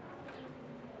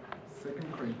 2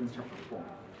 Corinthians chapter 4.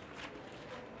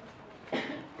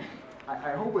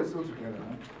 I hope we're still together.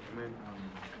 Huh? Amen.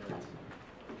 Right.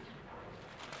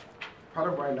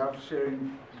 Part of why I love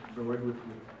sharing the word with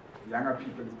younger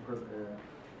people is because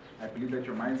I believe that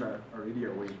your minds are already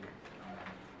awake.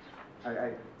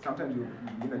 Sometimes you'll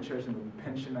be in a church and there'll be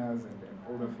pensioners and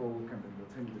older folk, and then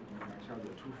they'll tell you that, my child,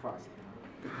 you're too fast.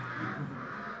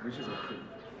 Which is okay.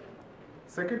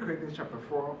 2 Corinthians chapter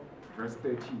 4, verse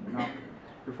 13. Now,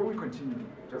 before we continue,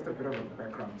 just a bit of a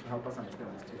background to help us understand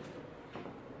this text.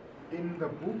 In the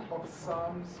book of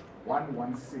Psalms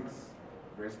 116,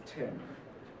 verse 10,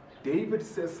 David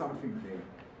says something there.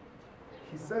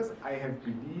 He says, I have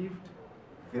believed,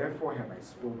 therefore have I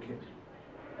spoken,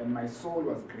 and my soul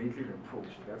was greatly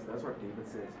reproached. That's what David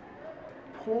says.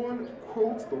 Paul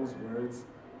quotes those words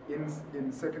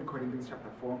in 2 Corinthians chapter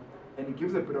 4, and he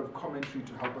gives a bit of commentary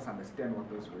to help us understand what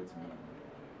those words mean.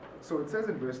 So it says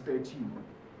in verse 13,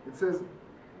 it says,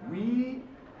 we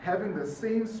having the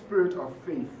same spirit of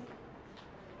faith,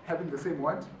 having the same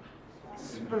what?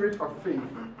 Spirit of faith.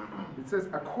 It says,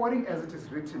 according as it is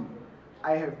written,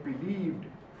 I have believed,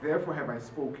 therefore have I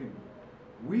spoken.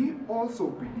 We also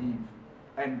believe,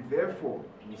 and therefore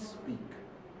we speak.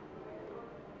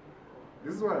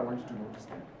 This is what I want you to notice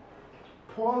then.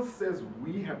 Paul says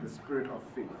we have the spirit of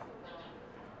faith.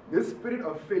 This spirit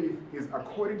of faith is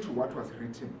according to what was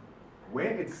written, where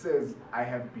it says, I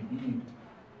have believed,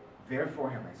 therefore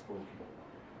have I spoken.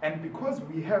 And because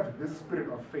we have this spirit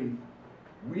of faith,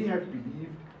 we have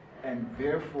believed, and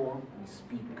therefore we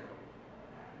speak.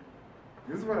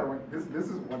 This is what I want. This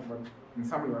is what in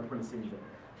summary what Paul is saying there.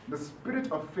 The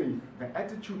spirit of faith, the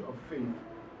attitude of faith,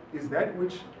 is that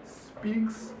which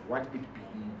speaks what it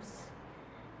believes.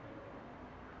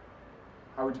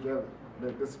 Are we together?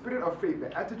 The spirit of faith,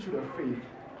 the attitude of faith,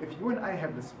 if you and I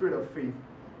have the spirit of faith,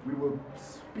 we will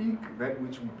speak that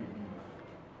which we believe.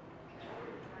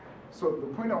 So the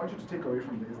point I want you to take away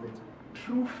from this is that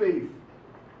true faith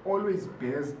always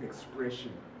bears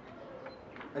expression.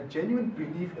 A genuine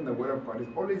belief in the Word of God is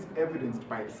always evidenced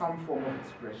by some form of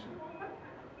expression.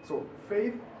 So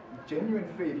faith, genuine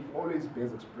faith, always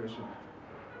bears expression.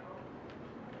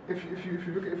 If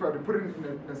you look, if I were to put it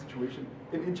in a situation,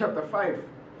 in chapter 5,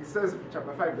 he says,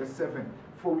 chapter 5, verse 7,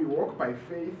 for we walk by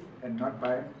faith and not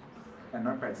by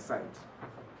sight.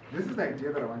 This is the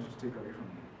idea that I want you to take away from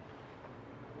me.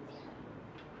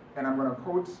 And I'm going to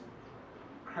quote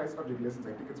Christ Object Lessons,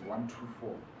 I think it's 124.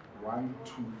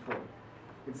 124.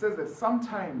 It says that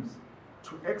sometimes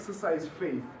to exercise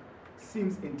faith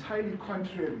seems entirely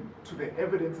contrary to the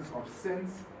evidences of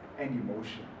sense and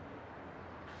emotion.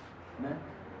 Né?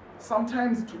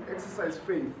 Sometimes to exercise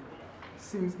faith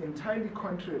seems entirely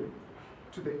contrary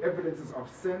to the evidences of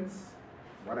sense,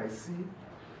 what I see,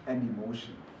 and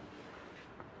emotion.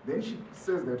 Then she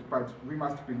says that, but we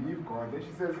must believe God. Then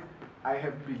she says, I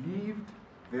have believed,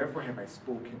 therefore have I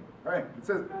spoken. Right? It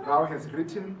says, thou hast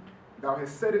written, thou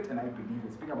hast said it, and I believe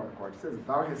it. Speaking about God, it says,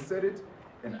 thou hast said it,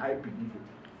 and I believe it.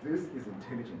 This is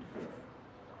intelligent faith.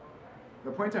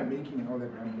 The point I'm making in all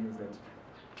that rambling is that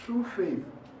true faith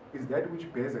is that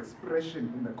which bears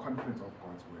expression in the confidence of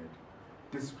God's word,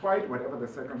 despite whatever the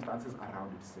circumstances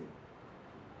around it say.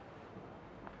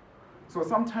 So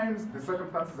sometimes the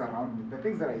circumstances around me, the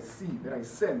things that I see, that I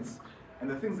sense, and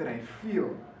the things that I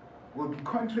feel will be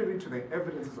contrary to the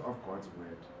evidences of God's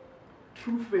word.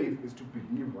 True faith is to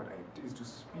believe is to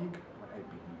speak what I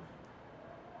believe.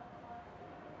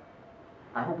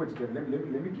 I hope we're together. Let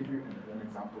me give you an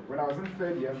example. When I was in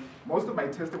third year, most of my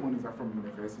testimonies are from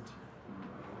university.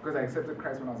 Because I accepted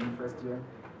Christ when I was in first year,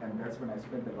 and that's when I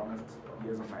spent the longest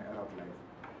years of my adult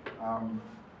life.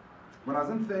 When I was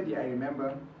in third year, I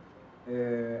remember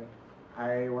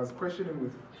I was questioning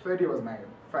with, third year was my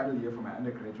final year for my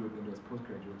undergraduate, then it was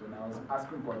postgraduate, and I was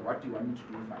asking God, what do you want me to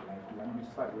do with my life? Do you want me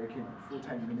to start working on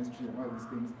full-time ministry and all these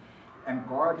things? And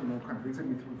God, convicted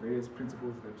me through various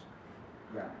principles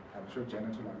that, I'm sure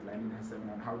Janet will outline in her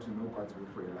seminar on how to know God's will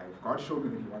for your life. God showed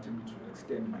me that He wanted me to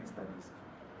extend my studies.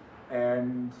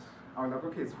 And I was like,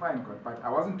 okay, it's fine, God, but I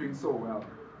wasn't doing so well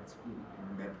at school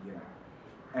in that year.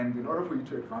 And in order for you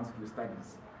to advance with your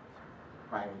studies,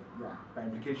 by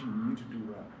implication, you need to do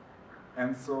well.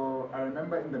 And so I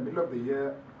remember in the middle of the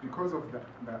year, because of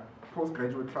the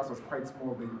postgraduate class was quite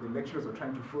small, the lecturers were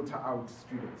trying to filter out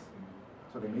students.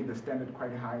 So they made the standard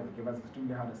quite high, they gave us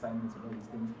extremely hard assignments and all these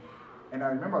things. And I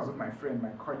remember I was with my friend,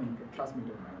 my colleague, a classmate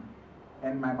of mine,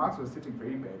 And my marks were sitting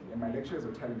very badly, and my lecturers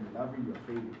were telling me, "Lovely, you're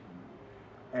failing."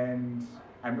 And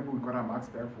I remember we got our marks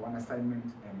back for one assignment,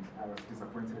 and I was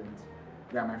disappointed. And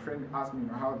yeah, my friend asked me,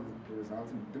 how the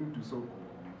results, and it didn't do so good.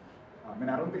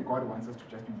 And I don't think God wants us to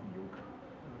just be mediocre.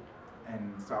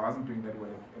 And so I wasn't doing that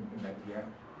well in that year.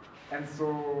 And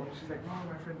so she's like, "No,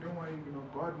 my friend, don't worry,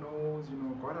 God knows,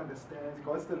 God understands,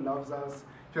 God still loves us."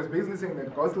 She was basically saying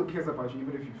that God still cares about you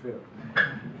even if you fail.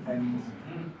 And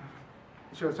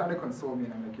she was trying to console me,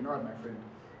 and I'm like, "You know what, my friend?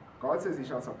 God says he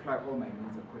shall supply all my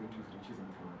needs according to his riches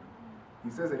and glory. He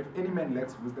says that if any man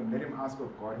lacks wisdom, let him ask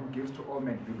of God, who gives to all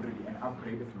men liberally and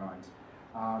upbraideth not."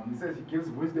 He says he gives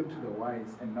wisdom to the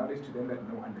wise and knowledge to them that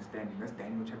know understanding. That's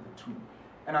Daniel chapter 2.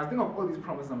 And I was thinking of all these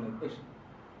promises. I'm like,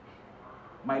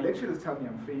 my lecturers tell me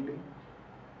I'm failing.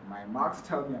 My marks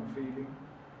tell me I'm failing.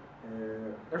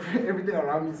 Everything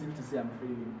around me seems to say I'm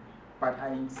failing. But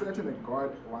I'm certain that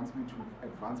God wants me to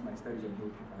advance my studies and he'll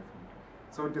provide for me.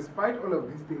 So despite all of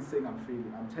these things saying I'm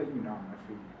failing, I'm telling you now I'm not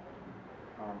failing.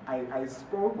 I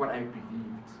spoke what I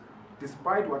believed,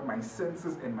 despite what my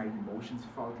senses and my emotions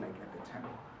felt like at the time.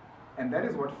 And that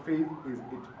is what faith is.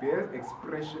 It bears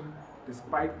expression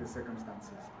despite the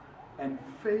circumstances. And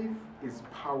faith is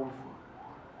powerful.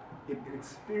 It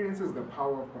experiences the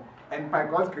power of God. And by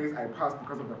God's grace, I passed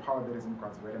because of the power that is in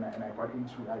God's word. And I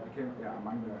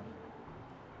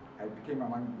became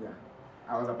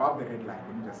I was above the red line,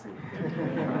 let me just say.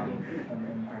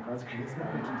 And by God's grace,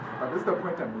 but this is the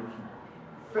point I'm making.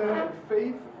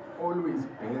 Faith always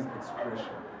bears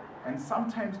expression. And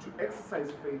sometimes to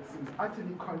exercise faith seems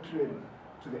utterly contrary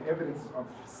to the evidence of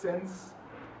sense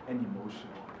and emotion.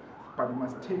 But we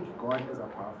must take God as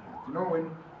above that.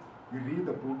 When you read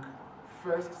the book,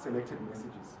 First Selected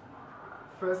Messages,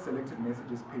 page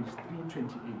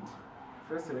 328.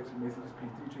 First Selected Messages,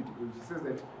 page 328. He says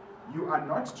that you are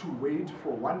not to wait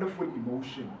for wonderful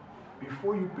emotion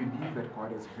before you believe that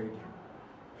God has heard you.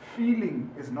 Feeling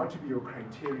is not to be your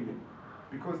criterion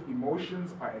because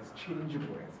emotions are as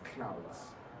changeable as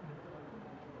clouds.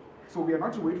 So we are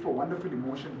not to wait for wonderful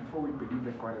emotion before we believe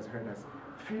that God has heard us.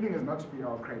 Feeling is not to be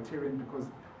our criterion because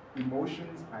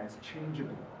emotions are as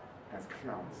changeable as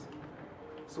clouds.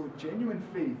 So genuine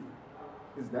faith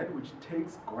is that which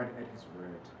takes God at his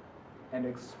word and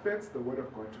expects the word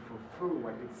of God to fulfill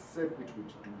what it said it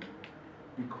would do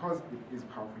because it is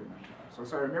powerful enough to us.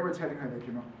 So I remember telling her that,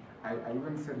 I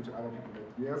even said it to other people that,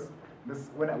 yes,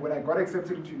 when I got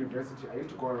accepted into university, I used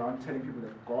to go around telling people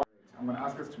that God, I'm going to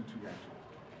ask us to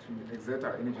exert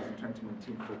our energies in trying to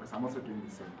maintain focus. I'm also doing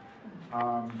the same.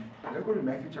 Let's go to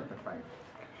Matthew chapter 8,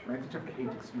 Matthew chapter 8.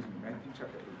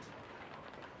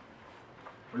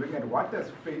 We're looking at what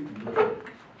does faith look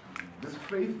like. This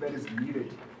faith that is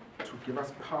needed to give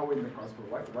us power in the gospel.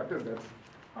 What does that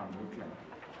look like?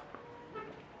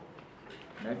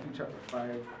 Matthew chapter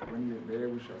 5, when we're there,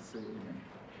 we shall say amen.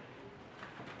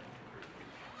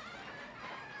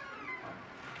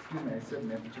 Excuse me, I said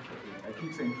Matthew chapter 8. I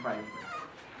keep saying 5.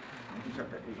 Matthew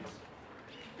chapter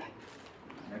 8.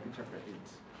 Matthew chapter 8.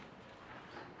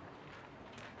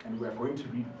 And we are going to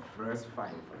read verse 5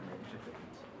 of Matthew chapter 8.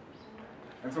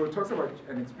 And so it talks about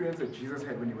an experience that Jesus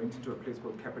had when he went into a place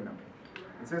called Capernaum.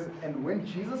 It says, and when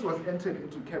Jesus was entered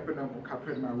into Capernaum or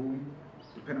Capernaum,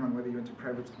 depending on whether you went to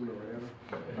private school or whatever,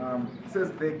 it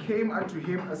says, there came unto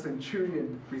him a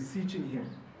centurion beseeching him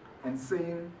and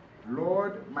saying,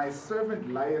 Lord, my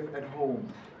servant lieth at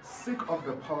home, sick of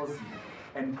the palsy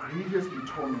and grievously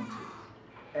tormented.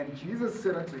 And Jesus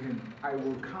said unto him, I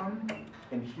will come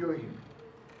and heal him.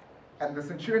 And the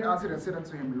centurion answered and said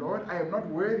unto him, Lord, I am not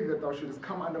worthy that thou shouldest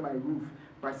come under my roof,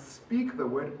 but speak the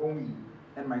word only,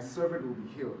 and my servant will be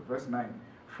healed. Verse 9,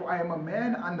 for I am a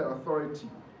man under authority,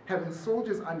 having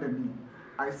soldiers under me.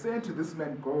 I say unto this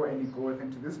man, go, and he goeth,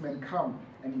 and to this man, come,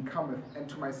 and he cometh, and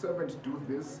to my servant, do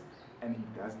this, and he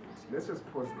does it. Let's just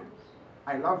pause there.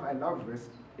 I love verse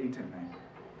 8 and 9.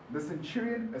 A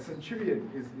centurion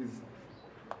is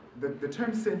the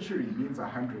term century means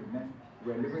 100.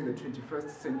 We're living in the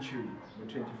 21st century, the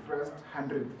 21st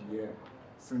 100th year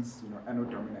since Anno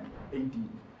Domini, AD.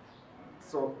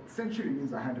 So century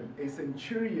means 100. A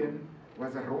centurion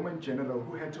was a Roman general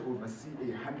who had to oversee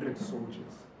 100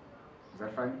 soldiers. Is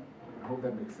that fine? I hope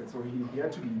that makes sense. So he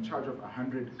had to be in charge of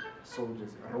 100 soldiers,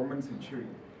 a Roman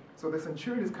centurion. So the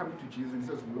centurion is coming to Jesus and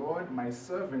says, Lord, my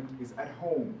servant is at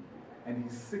home and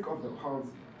he's sick of the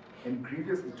palsy and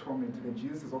grievously tormented. And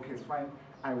Jesus says, okay, it's fine.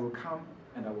 I will come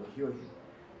and I will heal him.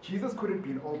 Jesus couldn't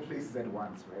be in all places at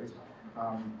once, right?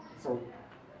 So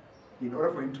in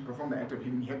order for him to perform the act of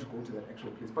healing, he had to go to that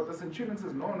actual place. But the centurion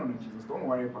says, no, Jesus, don't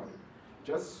worry about it.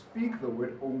 Just speak the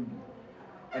word only,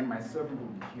 and my servant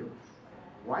will be healed.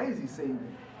 Why is he saying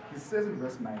that? He says in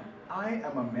verse 9, I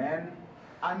am a man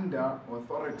under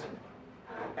authority,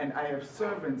 and I have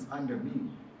servants under me.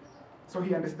 So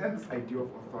he understands this idea of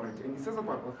authority. And he says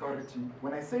about authority,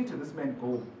 when I say to this man,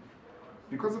 go,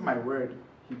 because of my word,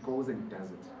 he goes and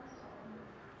does it.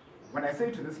 When I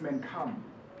say to this man, come,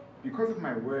 because of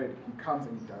my word, he comes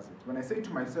and he does it. When I say to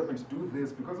my servants, do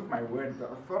this, because of my word, the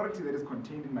authority that is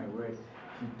contained in my word,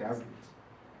 he does it.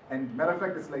 And matter of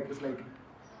fact, it's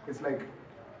like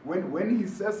when he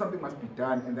says something must be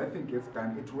done and that thing gets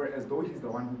done, it were as though he's the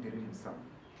one who did it himself.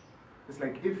 It's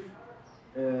like if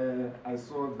I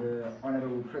saw the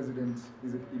Honorable President,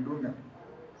 is it Ilunga,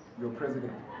 your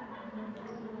president?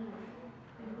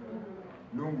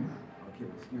 Lungu, okay,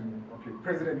 excuse me, okay,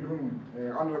 President Lungu,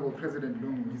 Honorable President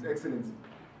Lungu, His Excellency.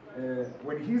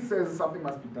 When he says something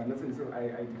must be done, let's say he says,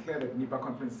 I declare that Nipa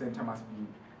Conference Center must be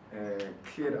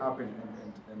cleared up and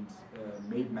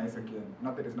made nice again.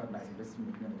 Not that it's not nice, let's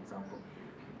make an example.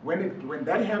 When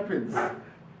that happens,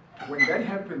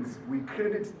 we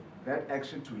credit that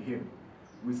action to him.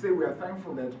 We say we are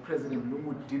thankful that President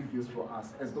Lungu did this for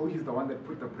us, as though he's the one that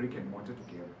put the brick and mortar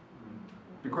together.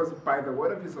 Because by the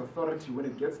word of his authority, when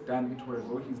it gets done, it was as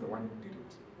though he's the one who did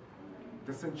it.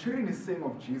 The centurion is saying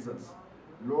of Jesus,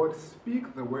 Lord,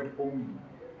 speak the word only,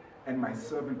 and my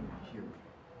servant will be healed.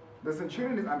 The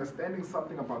centurion is understanding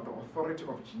something about the authority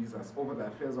of Jesus over the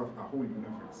affairs of the whole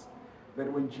universe.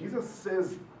 That when Jesus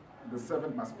says the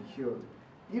servant must be healed,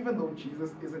 even though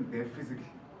Jesus isn't there physically,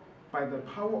 by the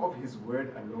power of his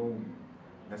word alone,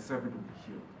 the servant will be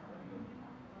healed.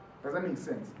 Does that make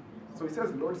sense? So he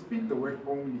says, Lord, speak the word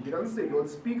only. He doesn't say, Lord,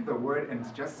 speak the word and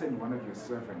just send one of your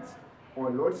servants. Or,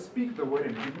 Lord, speak the word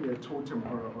and give me a totem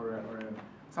or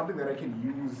something that I can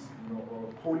use, or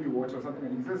holy water or something.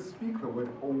 And he says, speak the word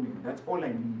only. That's all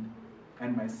I need.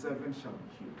 And my servant shall be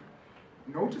healed.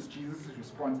 Notice Jesus'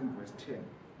 response in verse 10.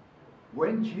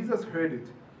 When Jesus heard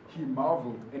it, he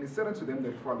marveled, and he said unto them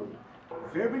that followed,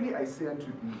 Verily I say unto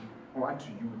thee, or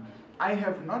unto you, I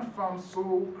have not found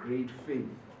so great faith,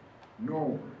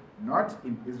 no, not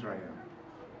in Israel.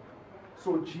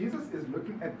 So Jesus is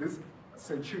looking at this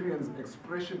centurion's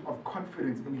expression of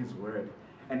confidence in his word.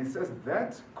 And he says,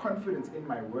 that confidence in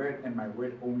my word and my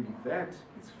word only, that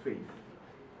is faith.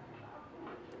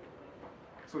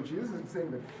 So Jesus is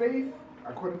saying that faith,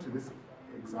 according to this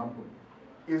example,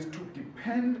 is to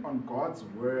depend on God's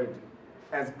word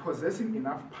as possessing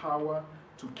enough power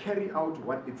to carry out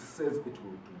what it says it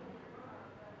will do.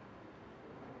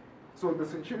 So the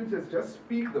centurion says, just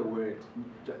speak the word.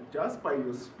 Just by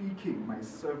your speaking, my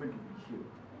servant will be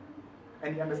healed.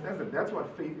 And he understands that that's what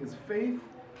faith is. Faith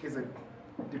is a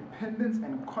dependence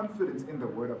and confidence in the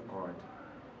word of God.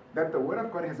 That the word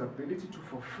of God has ability to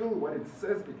fulfill what it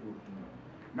says it will do.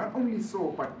 Not only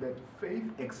so, but that faith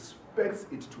expects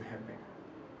it to happen.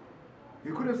 He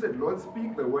could have said, Lord,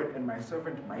 speak the word and my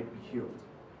servant might be healed.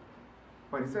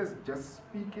 But he says, just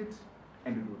speak it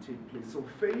and it will take place. So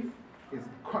faith is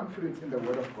confidence in the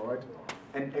word of God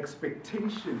and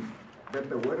expectation that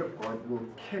the word of God will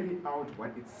carry out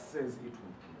what it says it will do.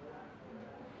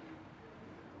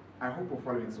 I hope we're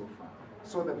following so far.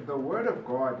 So that the word of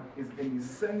God is an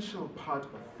essential part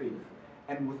of faith.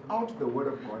 And without the word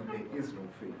of God, there is no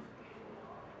faith.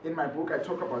 In my book, I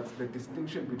talk about the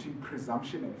distinction between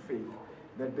presumption and faith.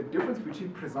 That the difference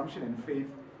between presumption and faith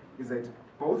is that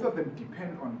both of them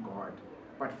depend on God.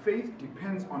 But faith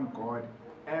depends on God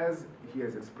as he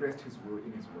has expressed his will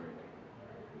in his word.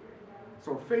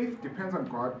 So faith depends on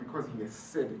God because he has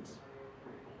said it.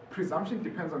 Presumption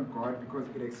depends on God because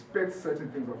it expects certain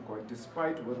things of God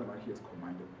despite whether or not he has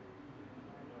commanded.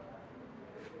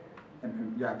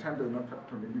 And yeah, time does not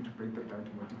permit me to break that down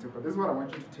to more detail, but this is what I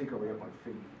want you to take away about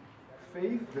faith.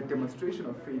 Faith, the demonstration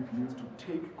of faith, means to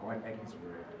take God at his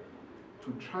word.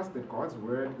 To trust that God's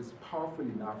word is powerful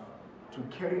enough to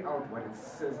carry out what it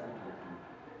says it will do.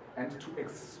 And to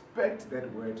expect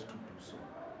that word to do so.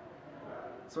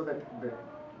 So that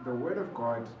the word of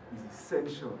God is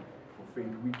essential for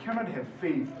faith. We cannot have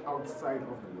faith outside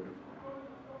of the word of God.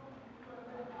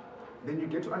 Then you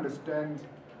get to understand,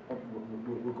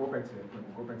 we'll go back to that point.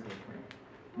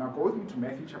 Now go with me to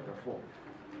Matthew chapter 4.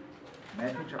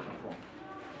 Matthew chapter 4.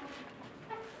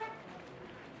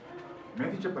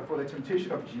 Matthew chapter 4, the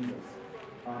temptation of Jesus.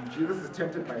 Jesus is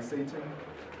tempted by Satan,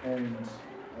 and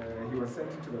he was sent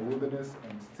into the wilderness,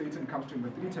 and Satan comes to him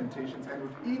with 3 temptations, and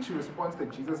with each response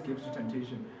that Jesus gives to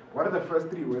temptation, what are the first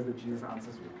 3 words that Jesus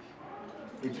answers with?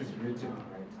 It is written,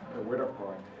 right? The word of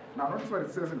God. Now notice what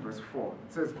it says in verse 4.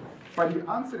 It says, But he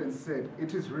answered and said,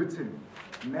 It is written,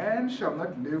 Man shall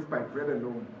not live by bread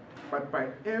alone, but by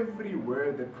every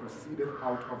word that proceedeth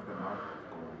out of the mouth of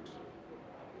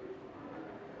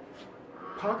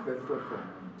God. park that thought for a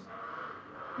moment.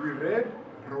 We read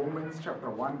Romans chapter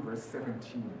 1 verse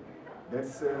 17 that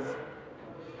says,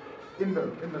 in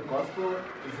the gospel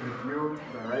is revealed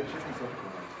the righteousness of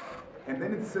God. And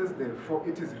then it says, therefore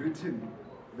it is written,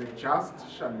 the just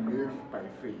shall live by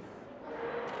faith.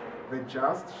 The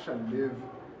just shall live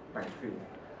by faith.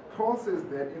 Paul says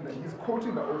that he's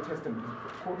quoting the Old Testament,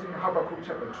 he's quoting Habakkuk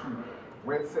chapter 2,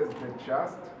 where it says, the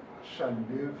just shall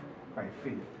live by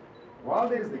faith. While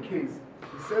that is the case,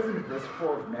 he says in verse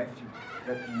 4 of Matthew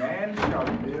that man shall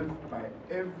live by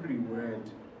every word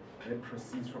that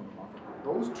proceeds from the mouth of God.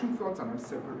 Those two thoughts are not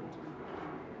separate.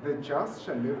 The just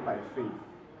shall live by faith.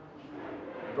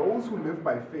 Those who live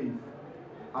by faith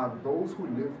are those who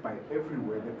live by every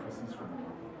word that proceeds from the mouth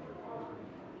of God.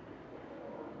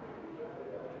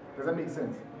 Does that make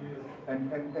sense?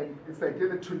 And it's the idea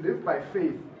that to live by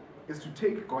faith is to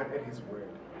take God at his word.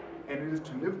 And it is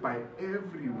to live by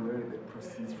every word that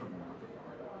proceeds from the mouth of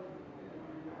God.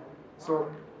 So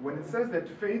when it says that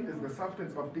faith is the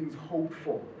substance of things hoped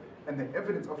for and the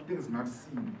evidence of things not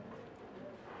seen,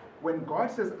 when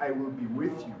God says, I will be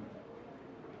with you,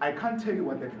 I can't tell you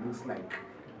what that looks like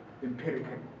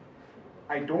empirically.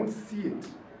 I don't see it,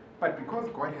 but because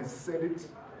God has said it,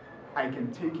 I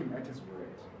can take him at his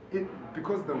word.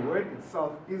 Because the word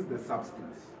itself is the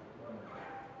substance.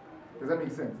 Does that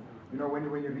make sense? You know, when you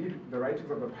read the writings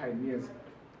of the pioneers,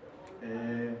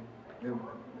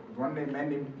 one man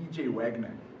named E.J.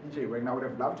 Wagner. E.J. Wagner, I would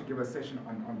have loved to give a session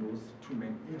on those two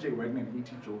men, E.J. Wagner and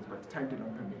E.T. Jones, but time did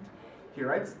not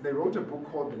permit. They wrote a book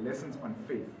called The Lessons on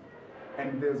Faith.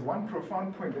 And there's one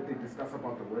profound point that they discuss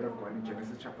about the word of God in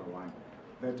Genesis chapter 1.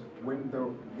 That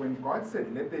when God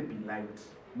said, let there be light,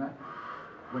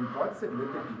 when God said,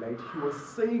 let there be light, he was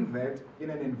saying that in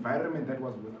an environment that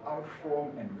was without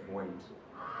form and void.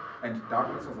 And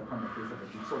darkness was upon the face of the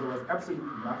deep. So there was absolutely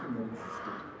nothing that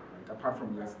existed, right? Apart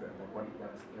from what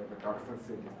the doctor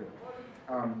said yesterday.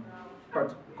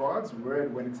 But God's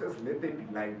word, when it says, let there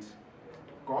be light,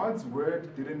 God's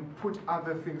word didn't put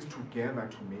other things together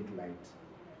to make light.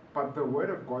 But the word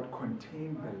of God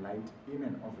contained the light in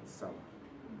and of itself.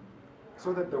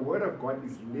 So that the word of God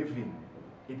is living.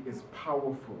 It is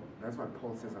powerful. That's what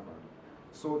Paul says about it.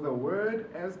 So the word,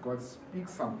 as God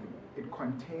speaks something, it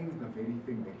contains the very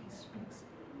thing that he speaks,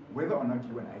 whether or not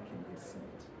you and I can yet see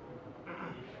it.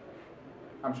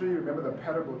 I'm sure you remember the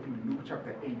parable in Luke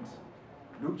chapter 8.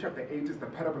 Luke chapter 8 is the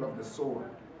parable of the sower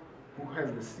who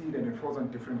has the seed and it falls on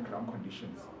different ground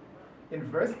conditions. In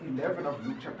verse 11 of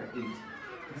Luke chapter 8,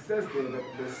 he says there that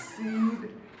the seed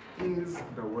is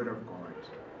the word of God.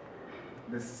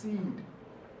 The seed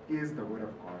is the word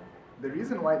of God. The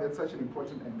reason why that's such an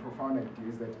important and profound idea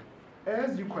is that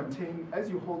as you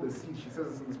hold the seed, she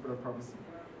says this in the Spirit of Prophecy,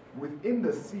 within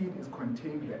the seed is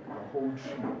contained the whole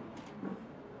tree.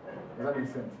 Does that make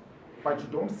sense? But you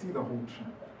don't see the whole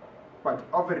tree. But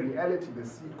of a reality, the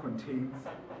seed contains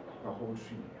the whole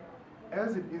tree.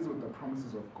 As it is with the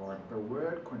promises of God, the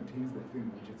word contains the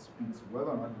thing which it speaks, whether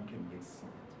or not we can yet see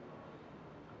it.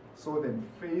 So then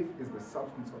faith is the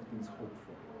substance of things hoped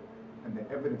for and the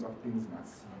evidence of things not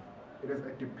seen. It is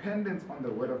a dependence on the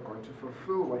word of God to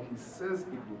fulfill what he says it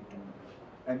will do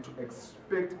and to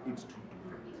expect it to do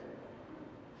that.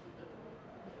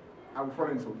 Are we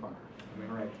following so far?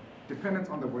 All right. Dependence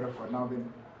on the word of God. Now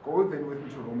then, go then with me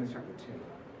to Romans chapter 10.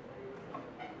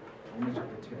 Romans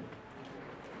chapter 10.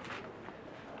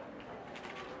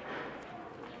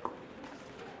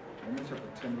 Romans chapter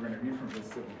 10, we're going to read from verse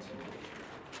 17.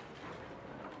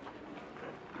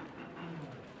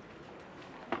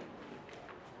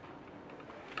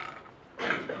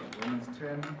 Romans 10,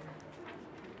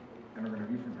 and we're going to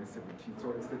read from verse 17.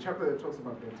 So it's the chapter that talks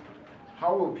about that.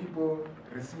 How will people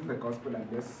receive the gospel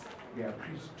unless they are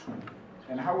preached to?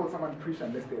 And how will someone preach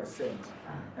unless they are sent?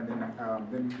 And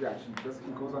then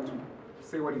he goes on to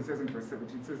say what he says in verse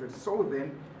 17. He says that, so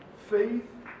then, faith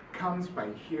comes by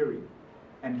hearing,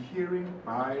 and hearing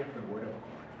by the word of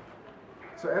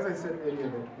God. So as I said earlier,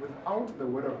 that without the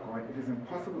word of God, it is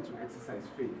impossible to exercise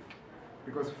faith.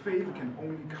 Because faith can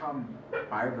only come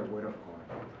by the word of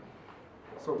God.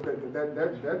 So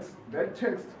that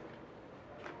text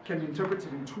can be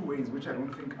interpreted in two ways, which I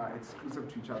don't think are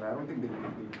exclusive to each other. I don't think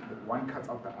that one cuts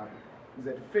out the other. Is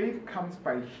that faith comes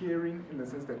by hearing, in the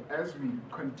sense that as we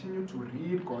continue to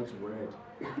read God's word,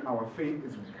 our faith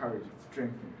is encouraged, it's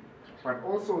strengthened. But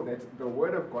also that the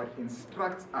word of God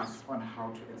instructs us on how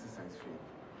to exercise faith.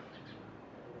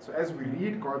 So as we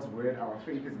read God's word, our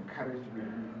faith is encouraged.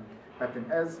 But then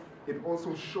as it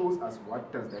also shows us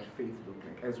what does that faith look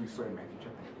like, as we saw in Matthew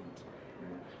chapter 8.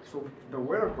 So the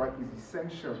word of God is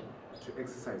essential to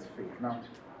exercise faith. Now,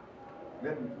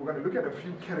 then we're going to look at a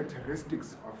few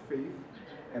characteristics of faith.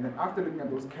 And then after looking at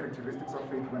those characteristics of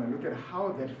faith, we're going to look at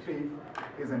how that faith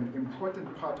is an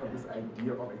important part of this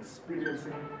idea of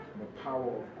experiencing the power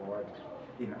of God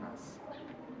in us.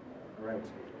 All right.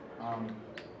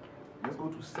 Let's go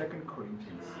to 2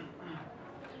 Corinthians.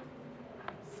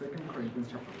 2 Corinthians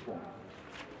chapter 4.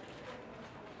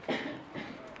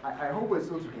 I hope we're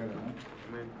still together.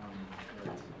 Huh?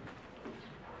 Right.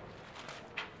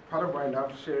 Part of why I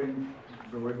love sharing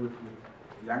the word with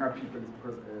younger people is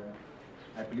because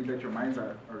I believe that your minds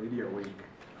are already awake.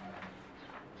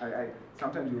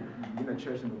 Sometimes you'll be in a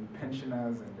church and there'll be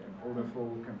pensioners and older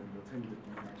folk, and then they'll tell you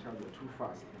that my child, you're too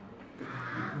fast.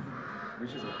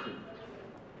 Which is okay.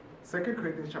 2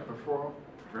 Corinthians chapter 4,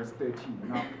 verse 13.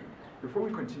 Now, before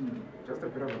we continue, just a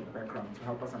bit of a background to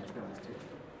help us understand this text.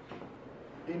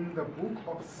 In the book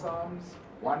of Psalms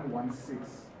 116,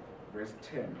 verse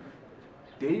 10,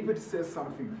 David says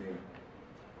something there.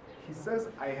 He says,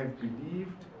 I have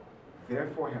believed,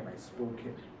 therefore have I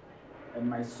spoken, and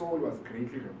my soul was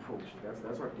greatly reproached.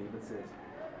 That's what David says.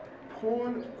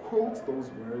 Paul quotes those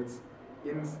words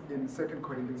in 2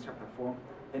 Corinthians chapter 4,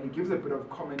 and he gives a bit of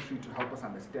commentary to help us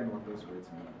understand what those words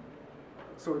mean.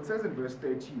 So it says in verse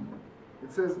 13,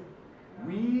 it says,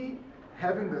 we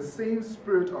having the same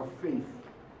spirit of faith,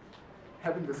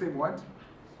 having the same what?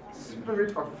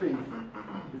 Spirit of faith.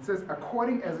 It says,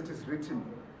 according as it is written,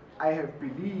 I have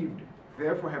believed,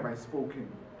 therefore have I spoken.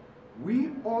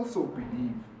 We also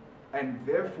believe, and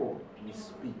therefore we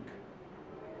speak.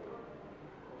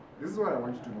 This is what I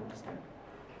want you to notice then.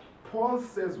 Paul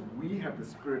says we have the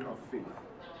spirit of faith.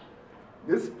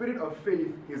 This spirit of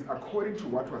faith is according to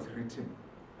what was written,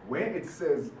 where it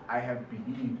says, I have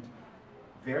believed,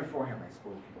 therefore have I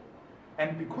spoken.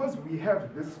 And because we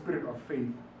have this spirit of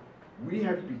faith, we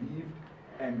have believed,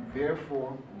 and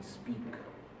therefore we speak.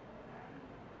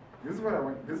 This is what I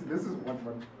want, this is what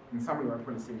in summary what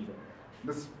Paul is saying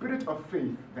there. The spirit of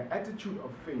faith, the attitude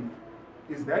of faith,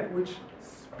 is that which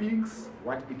speaks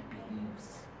what it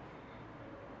believes.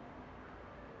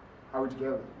 Are we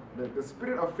together? The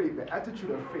spirit of faith, the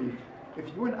attitude of faith, if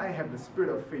you and I have the spirit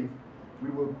of faith, we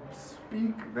will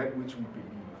speak that which we believe.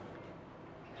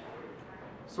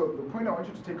 So the point I want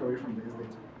you to take away from this is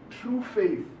that true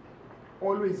faith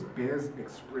always bears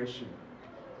expression.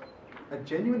 A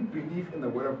genuine belief in the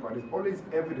Word of God is always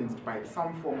evidenced by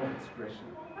some form of expression.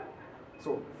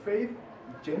 So faith,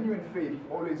 genuine faith,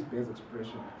 always bears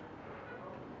expression.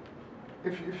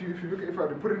 If you look, if I were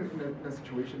to put it in a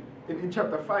situation, in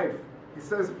chapter 5, he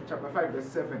says, chapter 5, verse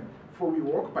 7, for we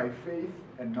walk by faith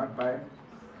and not by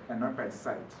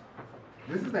sight.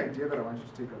 This is the idea that I want you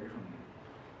to take away from me.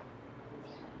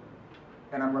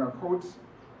 And I'm going to quote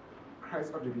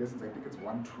Christ Object Lessons, I think it's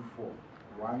 1-4.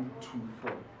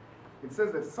 1-4. It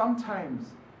says that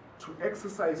sometimes to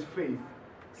exercise faith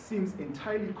seems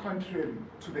entirely contrary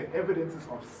to the evidences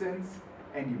of sense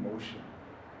and emotion.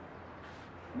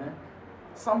 Ne?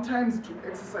 Sometimes to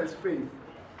exercise faith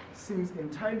seems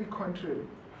entirely contrary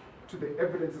to the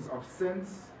evidences of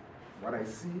sense, what I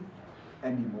see,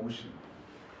 and emotion.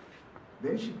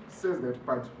 Then she says that,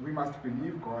 but we must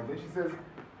believe God. Then she says,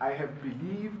 I have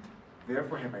believed,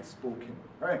 therefore have I spoken.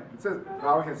 Right? It says,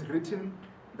 thou hast written,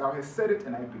 thou hast said it,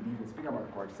 and I believe it. Speaking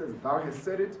about God, it says, thou hast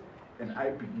said it, and I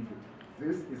believe it.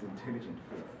 This is intelligent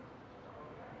faith.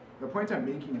 The point I'm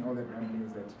making in all that rambling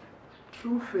is that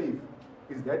true faith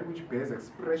is that which bears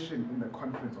expression in the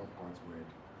confidence of God's word,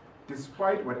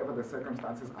 despite whatever the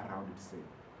circumstances around it say.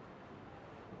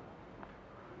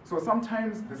 So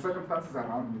sometimes the circumstances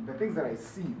around me, the things that I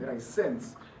see, that I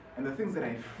sense, and the things that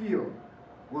I feel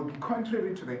will be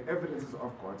contrary to the evidences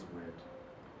of God's word.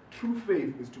 True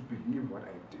faith is to believe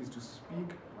is to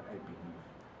speak what I believe.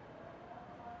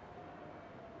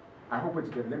 I hope it's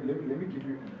good. Let me give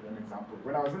you an example.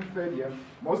 When I was in third year,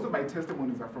 most of my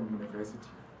testimonies are from university.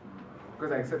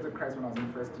 Because I accepted Christ when I was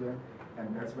in first year,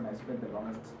 and that's when I spent the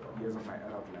longest years of my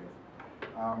adult life.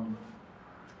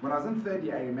 When I was in third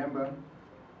year, I remember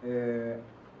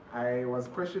I was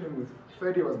questioning with,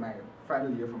 third year was my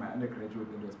final year for my undergraduate,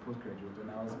 and it was postgraduate,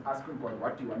 and I was asking God,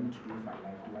 what do you want me to do with my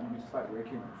life? Do you want me to start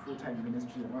working on full-time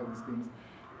ministry and all these things?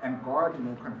 And God,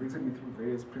 convicted me through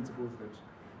various principles that,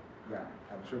 yeah,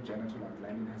 I'm sure Janet will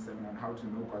outline in her seminar on how to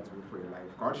know God's will for your life.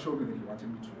 God showed me that He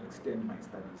wanted me to extend my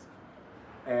studies.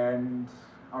 And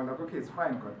I was like, okay, it's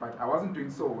fine, God, but I wasn't doing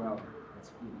so well at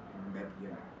school in that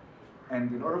year.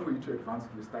 And in order for you to advance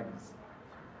with your studies,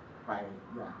 by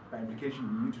implication,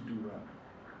 you need to do well.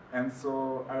 And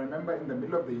so I remember in the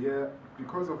middle of the year,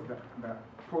 because of the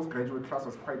postgraduate class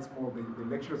was quite small, the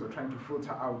lecturers were trying to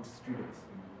filter out students.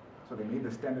 So they made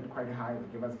the standard quite high,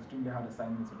 they gave us extremely hard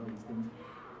assignments and all these things.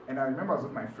 And I remember I was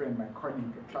with my friend, my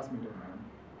colleague, a classmate of mine,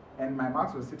 and my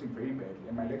marks were sitting very badly,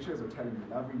 and my lecturers were telling me,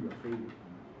 "Lovely, you're failing."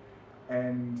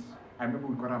 And I remember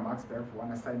we got our marks back for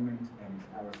one assignment, and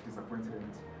I was disappointed.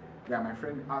 And yeah, my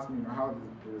friend asked me, how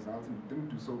the results, and it didn't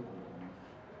do so good.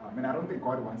 And I don't think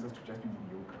God wants us to just be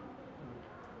mediocre.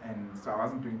 And so I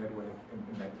wasn't doing that well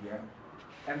in that year.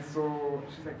 And so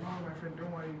she's like, "No, my friend,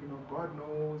 don't worry, God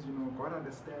knows, God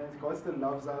understands, God still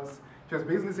loves us." She was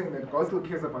basically saying that God still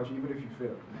cares about you even if you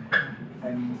fail.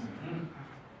 And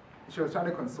she was trying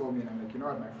to console me, and I'm like, "You know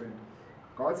what, my friend?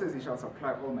 God says He shall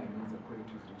supply all my needs according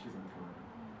to His riches and glory.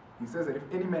 He says that if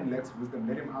any man lacks wisdom,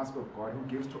 let him ask of God, who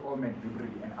gives to all men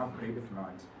liberally and upbraideth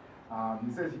not."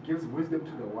 He says He gives wisdom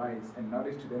to the wise and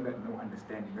knowledge to them that know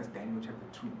understanding. That's Daniel chapter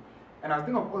 2. And I was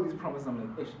thinking of all these promises.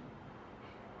 I'm like,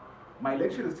 my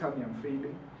lecturers tell me I'm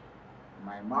failing.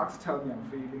 My marks tell me I'm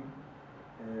failing.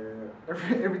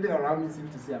 Everything around me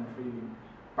seems to say I'm failing.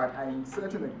 But I'm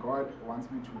certain that God wants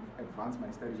me to advance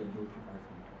my studies and He'll provide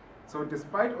for me. So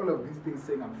despite all of these things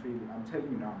saying I'm failing, I'm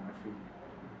telling you now I'm not failing.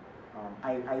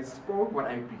 I spoke what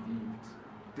I believed,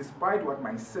 despite what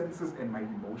my senses and my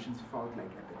emotions felt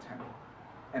like at the time.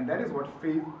 And that is what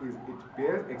faith is. It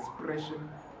bears expression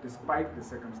despite the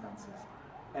circumstances.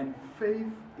 And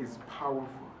faith is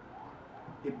powerful.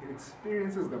 It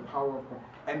experiences the power of God.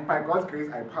 And by God's grace,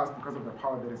 I passed because of the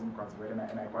power that is in God's word. And I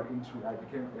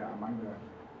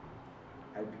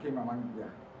became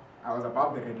I was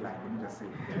above the red line, let me just say.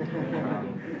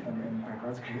 And by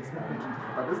God's grace,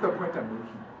 but this is the point I'm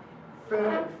making.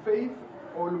 Faith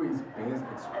always bears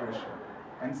expression.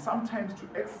 And sometimes to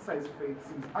exercise faith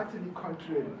seems utterly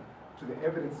contrary to the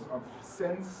evidences of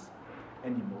sense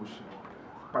and emotion.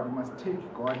 But we must take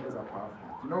God as above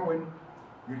that.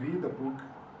 When you read the book,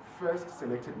 First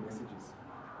Selected Messages,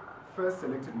 page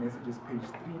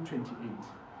 328.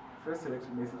 First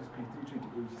Selected Messages, page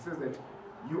 328. She says that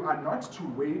you are not to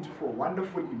wait for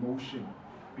wonderful emotion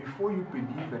before you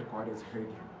believe that God has heard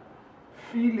you.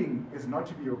 Feeling is not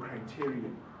to be your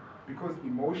criterion, because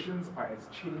emotions are as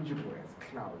changeable as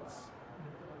clouds.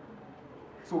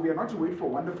 So we are not to wait for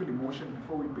wonderful emotion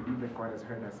before we believe that God has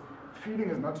heard us. Feeling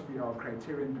is not to be our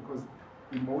criterion, because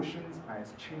emotions are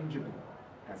as changeable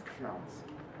as clouds.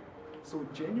 So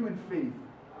genuine faith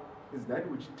is that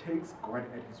which takes God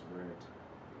at His word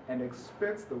and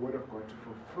expects the word of God to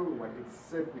fulfill what it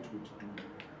said it would do,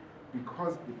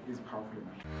 because it is powerful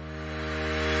enough.